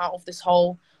martyred out of this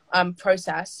whole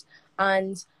process.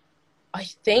 And I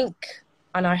think,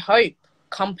 and I hope,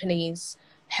 companies,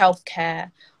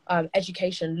 healthcare,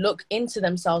 education look into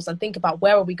themselves and think about,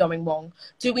 where are we going wrong?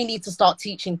 Do we need to start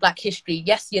teaching Black history?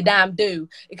 Yes, you damn do,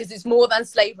 because it's more than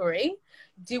slavery.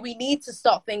 Do we need to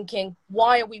start thinking,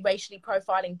 why are we racially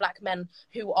profiling Black men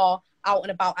who are out and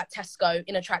about at Tesco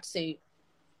in a tracksuit?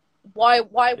 Why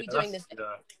are we doing this?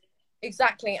 Yeah.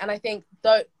 Exactly. And I think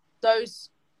those,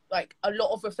 like, a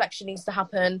lot of reflection needs to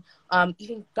happen.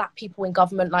 Even Black people in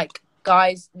government, like,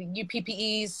 guys, you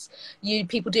PPEs, you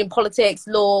people doing politics,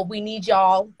 law, we need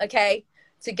y'all, okay,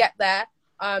 to get there.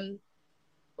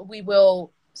 We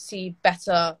will see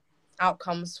better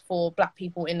outcomes for Black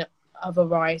people in a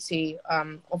variety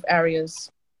of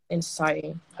areas in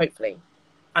society, hopefully.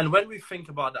 And when we think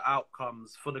about the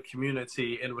outcomes for the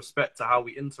community in respect to how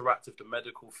we interact with the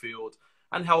medical field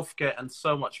and healthcare and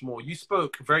so much more, you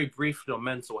spoke very briefly on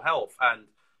mental health, and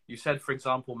you said, for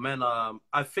example, men are,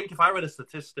 I think if I read a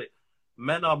statistic,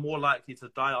 men are more likely to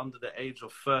die under the age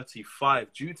of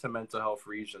 35 due to mental health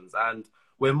reasons, and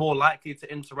we're more likely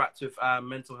to interact with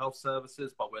mental health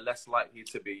services, but we're less likely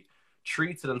to be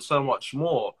treated and so much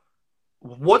more.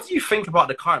 What do you think about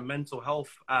the current mental health?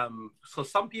 So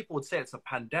some people would say it's a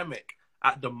pandemic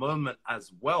at the moment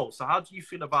as well. So how do you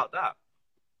feel about that?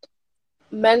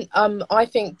 I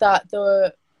think that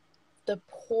the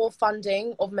poor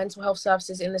funding of mental health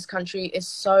services in this country is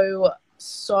so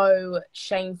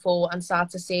shameful and sad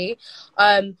to see.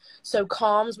 So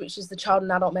CALMS, which is the Child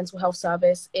and Adult Mental Health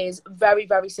Service, is very,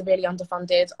 very severely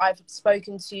underfunded. I've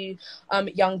spoken to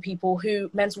young people who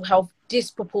mental health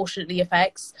disproportionately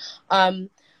affects,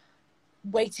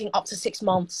 waiting up to 6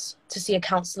 months to see a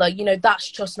counsellor. You know, that's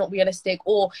just not realistic.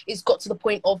 Or it's got to the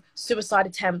point of suicide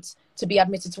attempt to be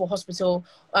admitted to a hospital.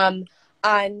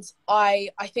 And I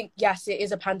think, yes, it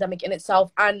is a pandemic in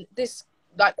itself. And this,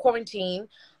 like, quarantine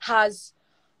has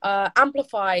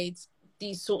amplified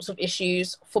these sorts of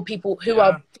issues for people who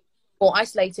are more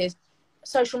isolated.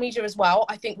 Social media as well.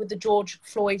 I think with the George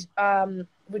Floyd's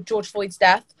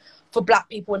death, for Black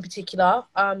people in particular,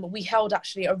 we held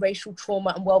actually a racial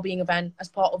trauma and wellbeing event as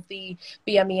part of the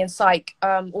BME and Psych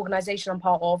organisation I'm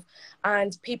part of,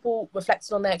 and people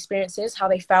reflected on their experiences, how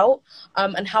they felt,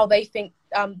 and how they think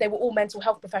they were all mental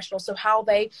health professionals, so how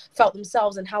they felt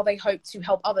themselves and how they hoped to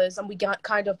help others. And we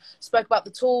kind of spoke about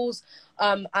the tools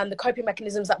and the coping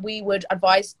mechanisms that we would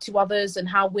advise to others and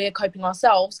how we're coping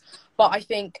ourselves. But I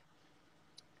think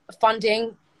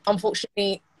funding,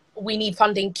 unfortunately, we need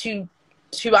funding to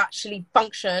actually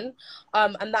function,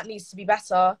 and that needs to be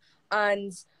better.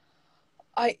 And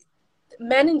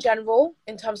men in general,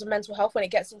 in terms of mental health, when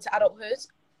it gets into adulthood,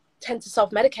 tend to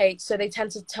self-medicate, so they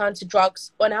tend to turn to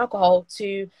drugs and alcohol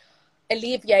to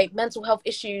alleviate mental health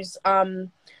issues,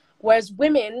 whereas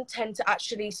women tend to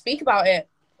actually speak about it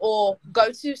or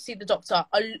go to see the doctor,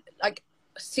 like,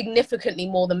 significantly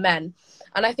more than men.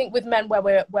 And I think with men,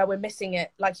 where we're missing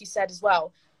it, like you said as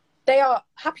well, they are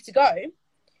happy to go,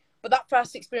 but that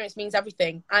first experience means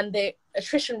everything, and the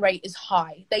attrition rate is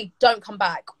high. They don't come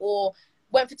back, or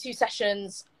went for 2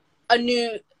 sessions, a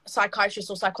new psychiatrist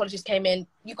or psychologist came in.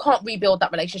 You can't rebuild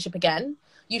that relationship again.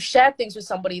 You've shared things with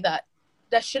somebody that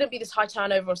there shouldn't be this high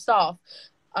turnover of staff.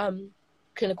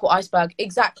 Clinical iceberg,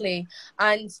 exactly.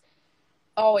 And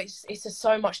it's a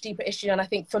so much deeper issue. And I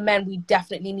think for men, we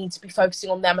definitely need to be focusing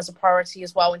on them as a priority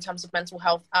as well in terms of mental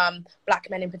health. Black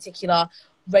men in particular,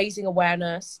 raising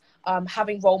awareness,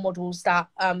 having role models that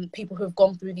people who have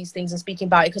gone through these things and speaking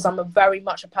about it, because I'm very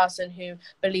much a person who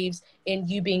believes in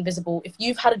you being visible. If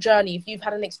you've had a journey, if you've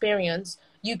had an experience,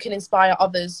 you can inspire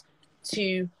others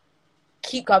to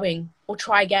keep going or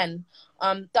try again.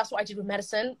 That's what I did with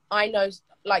medicine. I know,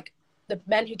 like, the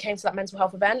men who came to that mental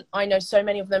health event, I know so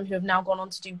many of them who have now gone on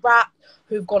to do rap,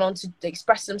 who've gone on to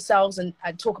express themselves and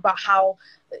talk about how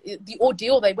the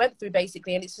ordeal they went through,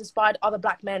 basically, and it's inspired other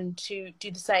Black men to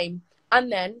do the same. And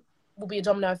then will be a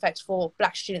domino effect for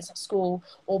Black students at school,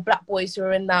 or Black boys who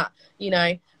are in that, you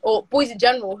know, or boys in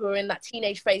general who are in that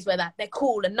teenage phase where they're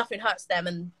cool and nothing hurts them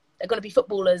and they're going to be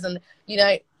footballers. And, you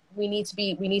know, we need to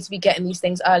be getting these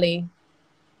things early.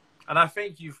 And I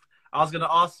think I was going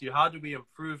to ask you, how do we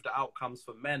improve the outcomes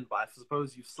for men? But I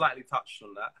suppose you've slightly touched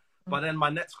on that. But then my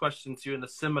next question to you in a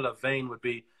similar vein would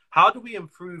be, how do we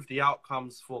improve the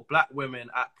outcomes for Black women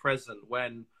at present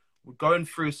when we're going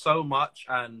through so much?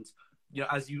 And, you know,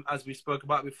 as we spoke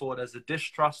about before, there's a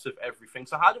distrust of everything.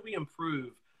 So how do we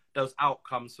improve those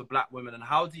outcomes for Black women? And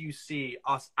how do you see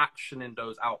us actioning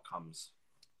those outcomes?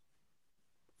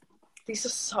 These are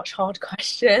such hard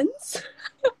questions.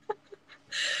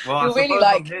 Well, you're really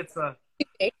like, you're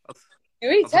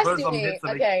really testing me.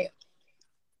 Okay,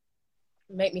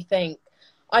 make me think.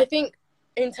 I think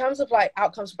in terms of like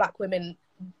outcomes for Black women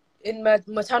in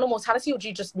maternal mortality, or do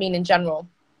you just mean in general?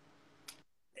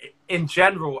 In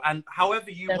general, and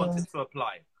however you want it to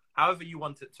apply. However you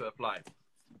want it to apply.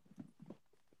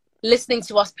 Listening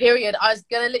to us, period. I was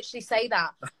going to literally say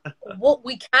that. What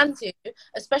we can do,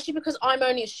 especially because I'm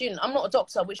only a student, I'm not a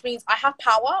doctor, which means I have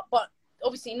power, but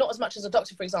obviously not as much as a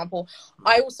doctor, for example.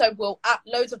 I also will at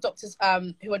loads of doctors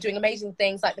who are doing amazing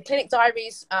things, like the Clinic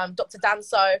Diaries, Dr.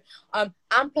 Danso,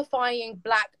 amplifying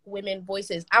Black women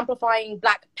voices, amplifying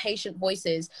Black patient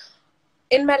voices.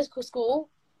 In medical school,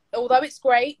 although it's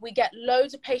great, we get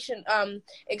loads of patient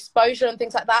exposure and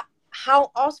things like that.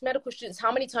 Ask medical students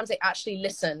how many times they actually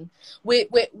listen. We're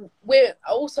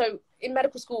also in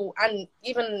medical school, and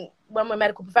even when we're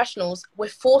medical professionals, we're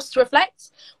forced to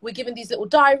reflect. We're given these little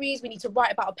diaries. We need to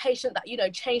write about a patient that, you know,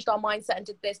 changed our mindset and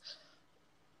did this.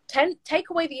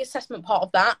 Take away the assessment part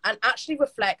of that and actually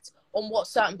reflect on what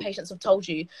certain patients have told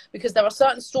you, because there are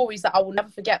certain stories that I will never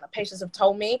forget that patients have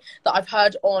told me, that I've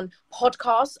heard on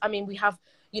podcasts. I mean, we have,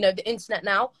 you know, the internet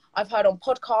now. I've heard on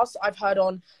podcasts, I've heard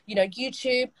on, you know,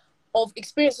 YouTube, of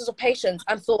experiences of patients,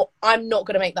 and thought, I'm not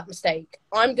going to make that mistake.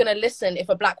 I'm going to listen if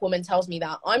a Black woman tells me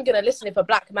that. I'm going to listen if a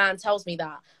Black man tells me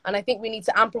that. And I think we need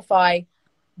to amplify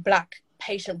Black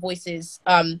patient voices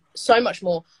so much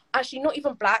more. Actually, not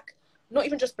even black, not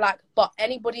even just black, but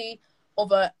anybody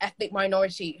of a ethnic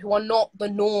minority who are not the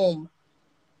norm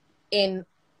in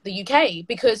the UK.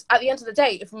 Because at the end of the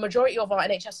day, if a majority of our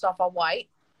NHS staff are white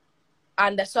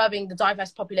and they're serving the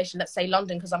diverse population, let's say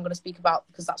London, because I'm going to speak about,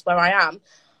 because that's where I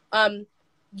am,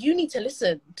 you need to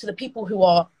listen to the people who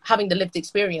are having the lived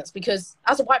experience, because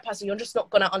as a white person, you're just not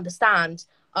going to understand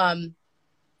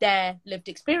their lived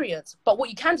experience. But what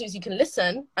you can do is you can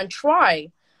listen and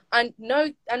try and know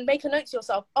and make a note to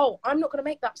yourself, oh, I'm not going to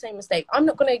make that same mistake. I'm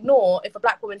not going to ignore if a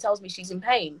black woman tells me she's in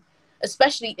pain,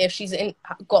 especially if she's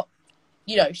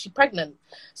she's pregnant.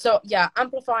 So yeah,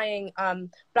 amplifying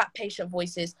black patient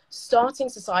voices, starting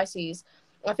societies.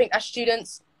 I think as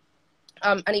students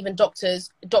and even doctors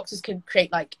can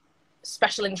create like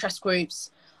special interest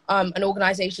groups and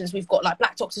organizations. We've got like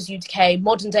Black Doctors UK,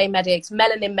 Modern Day Medics,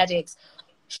 Melanin Medics.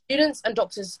 Students and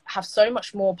doctors have so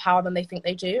much more power than they think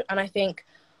they do. And I think,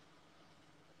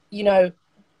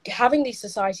 having these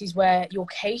societies where you're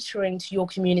catering to your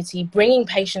community, bringing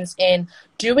patients in,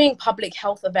 doing public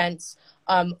health events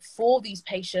for these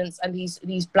patients and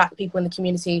these black people in the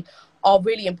community are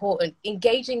really important.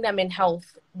 Engaging them in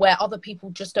health where other people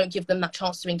just don't give them that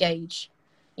chance to engage.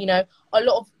 A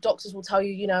lot of doctors will tell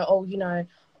you, oh,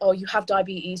 you have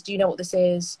diabetes. Do you know what this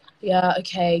is? Yeah,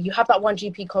 okay. You have that one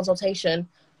GP consultation.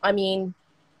 I mean,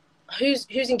 who's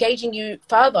engaging you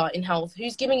further in health?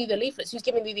 Who's giving you the leaflets? Who's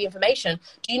giving you the information?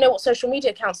 Do you know what social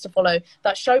media accounts to follow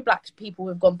that show black people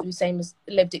who've gone through the same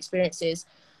lived experiences?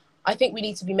 I think we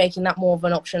need to be making that more of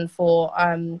an option for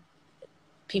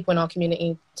people in our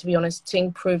community, to be honest, to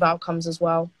improve outcomes as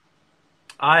well.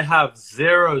 I have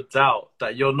zero doubt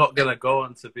that you're not going to go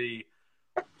on to be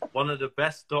one of the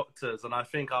best doctors. And I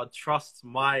think I'll trust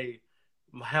my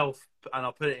health and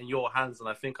I'll put it in your hands. And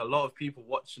I think a lot of people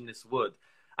watching this would.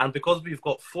 And because we've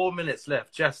got 4 minutes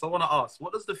left, Jess, I want to ask,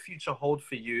 what does the future hold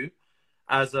for you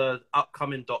as an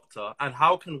upcoming doctor? And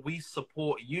how can we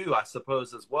support you, I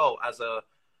suppose, as well, as a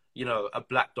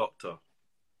black doctor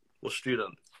or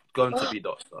student going to be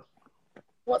doctor?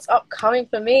 What's upcoming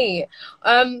for me?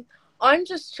 I'm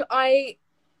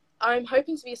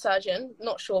hoping to be a surgeon,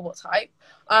 not sure what type.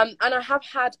 And I have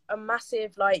had a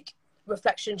massive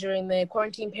reflection during the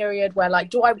quarantine period where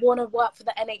do I want to work for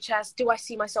the NHS? Do I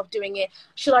see myself doing it?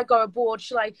 Should I go abroad?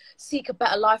 Should I seek a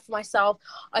better life for myself?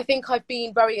 I think I've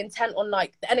been very intent on the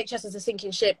NHS is a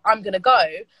sinking ship, I'm gonna go,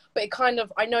 but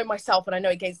I know myself and I know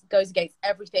it goes against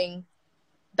everything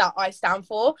that I stand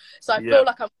for. So I feel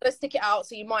like I'm gonna stick it out,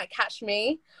 so you might catch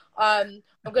me. I'm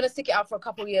gonna stick it out for a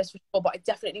couple of years for sure, but I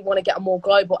definitely want to get a more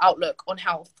global outlook on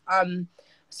health.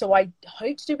 So I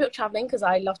hope to do a bit of traveling because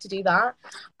I love to do that.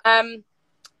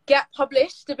 Get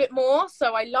published a bit more.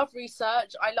 So I love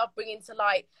research. I love bringing to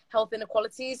light health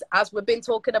inequalities, as we've been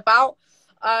talking about.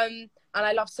 And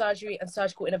I love surgery and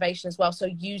surgical innovation as well. So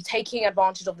you taking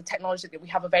advantage of the technology that we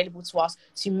have available to us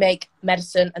to make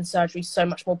medicine and surgery so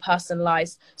much more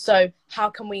personalized. So how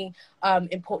can we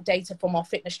import data from our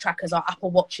fitness trackers, our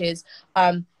Apple Watches,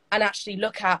 and actually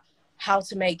look at how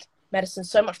to make medicine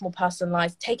so much more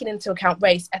personalized, taking into account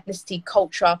race, ethnicity,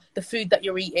 culture, the food that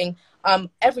you're eating,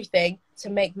 everything to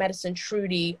make medicine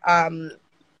truly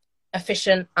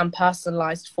efficient and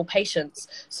personalized for patients.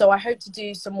 So I hope to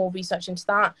do some more research into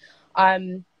that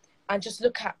and just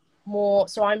look at more.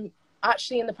 So I'm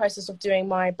actually in the process of doing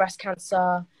my breast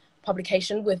cancer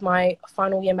publication with my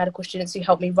final year medical students who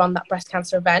helped me run that breast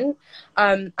cancer event,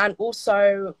 and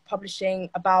also publishing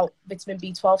about vitamin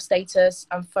B12 status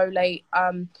and folate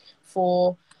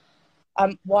for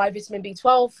why vitamin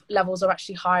B12 levels are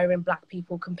actually higher in black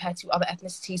people compared to other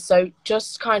ethnicities. So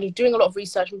just kind of doing a lot of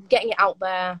research, getting it out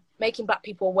there, making black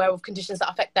people aware of conditions that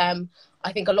affect them.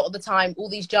 I think a lot of the time, all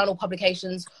these journal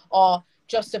publications are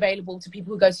just available to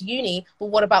people who go to uni, but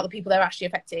what about the people they're actually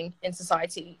affecting in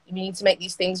society? You need to make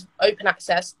these things open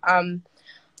access. And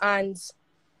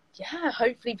yeah,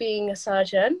 hopefully being a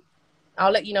surgeon.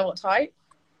 I'll let you know what type.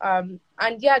 And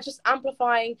yeah, just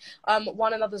amplifying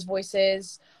one another's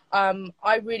voices.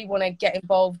 I really want to get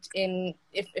involved in,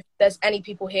 if there's any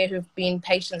people here who've been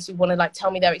patients who want to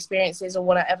tell me their experiences or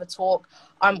want to ever talk,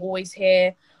 I'm always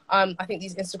here. I think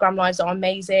these Instagram lives are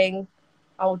amazing.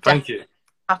 I'll definitely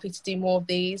happy to do more of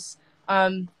these.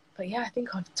 But yeah, I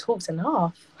think I've talked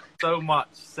enough. So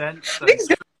much sense and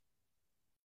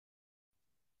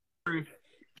truth.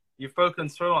 You've spoken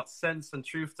so much sense and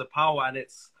truth to power, and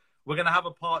we're going to have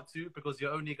a part 2 because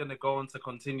you're only going to go on to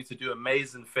continue to do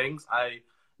amazing things. I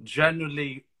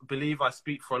genuinely believe I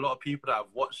speak for a lot of people that have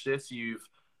watched this. You've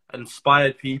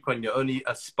inspired people and you're only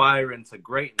aspiring to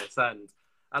greatness. And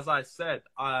as I said,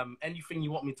 anything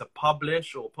you want me to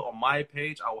publish or put on my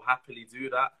page, I will happily do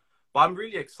that. But I'm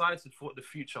really excited for what the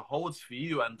future holds for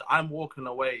you. And I'm walking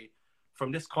away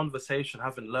from this conversation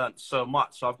having learned so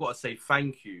much. So I've got to say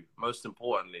thank you, most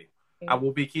importantly. And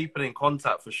we'll be keeping in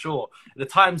contact for sure. The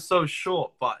time's so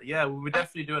short, but yeah, we're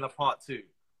definitely doing a part 2.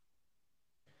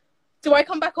 Do I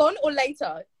come back on or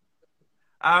later?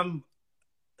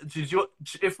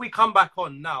 If we come back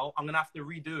on now, I'm going to have to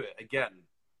redo it again.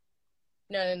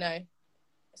 No.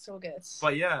 It's all good.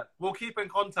 But yeah, we'll keep in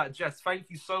contact, Jess. Thank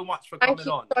you so much for coming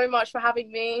on. Thank you so much for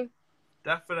having me.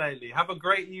 Definitely. Have a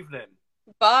great evening.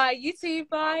 Bye. You too.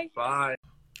 Bye. Bye.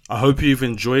 I hope you've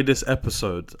enjoyed this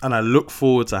episode, and I look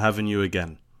forward to having you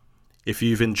again. If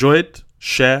you've enjoyed,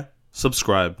 share,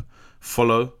 subscribe,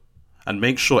 follow, and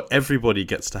make sure everybody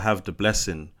gets to have the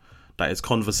blessing that is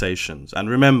conversations. And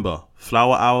remember,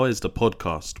 Flower Hour is the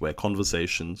podcast where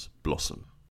conversations blossom.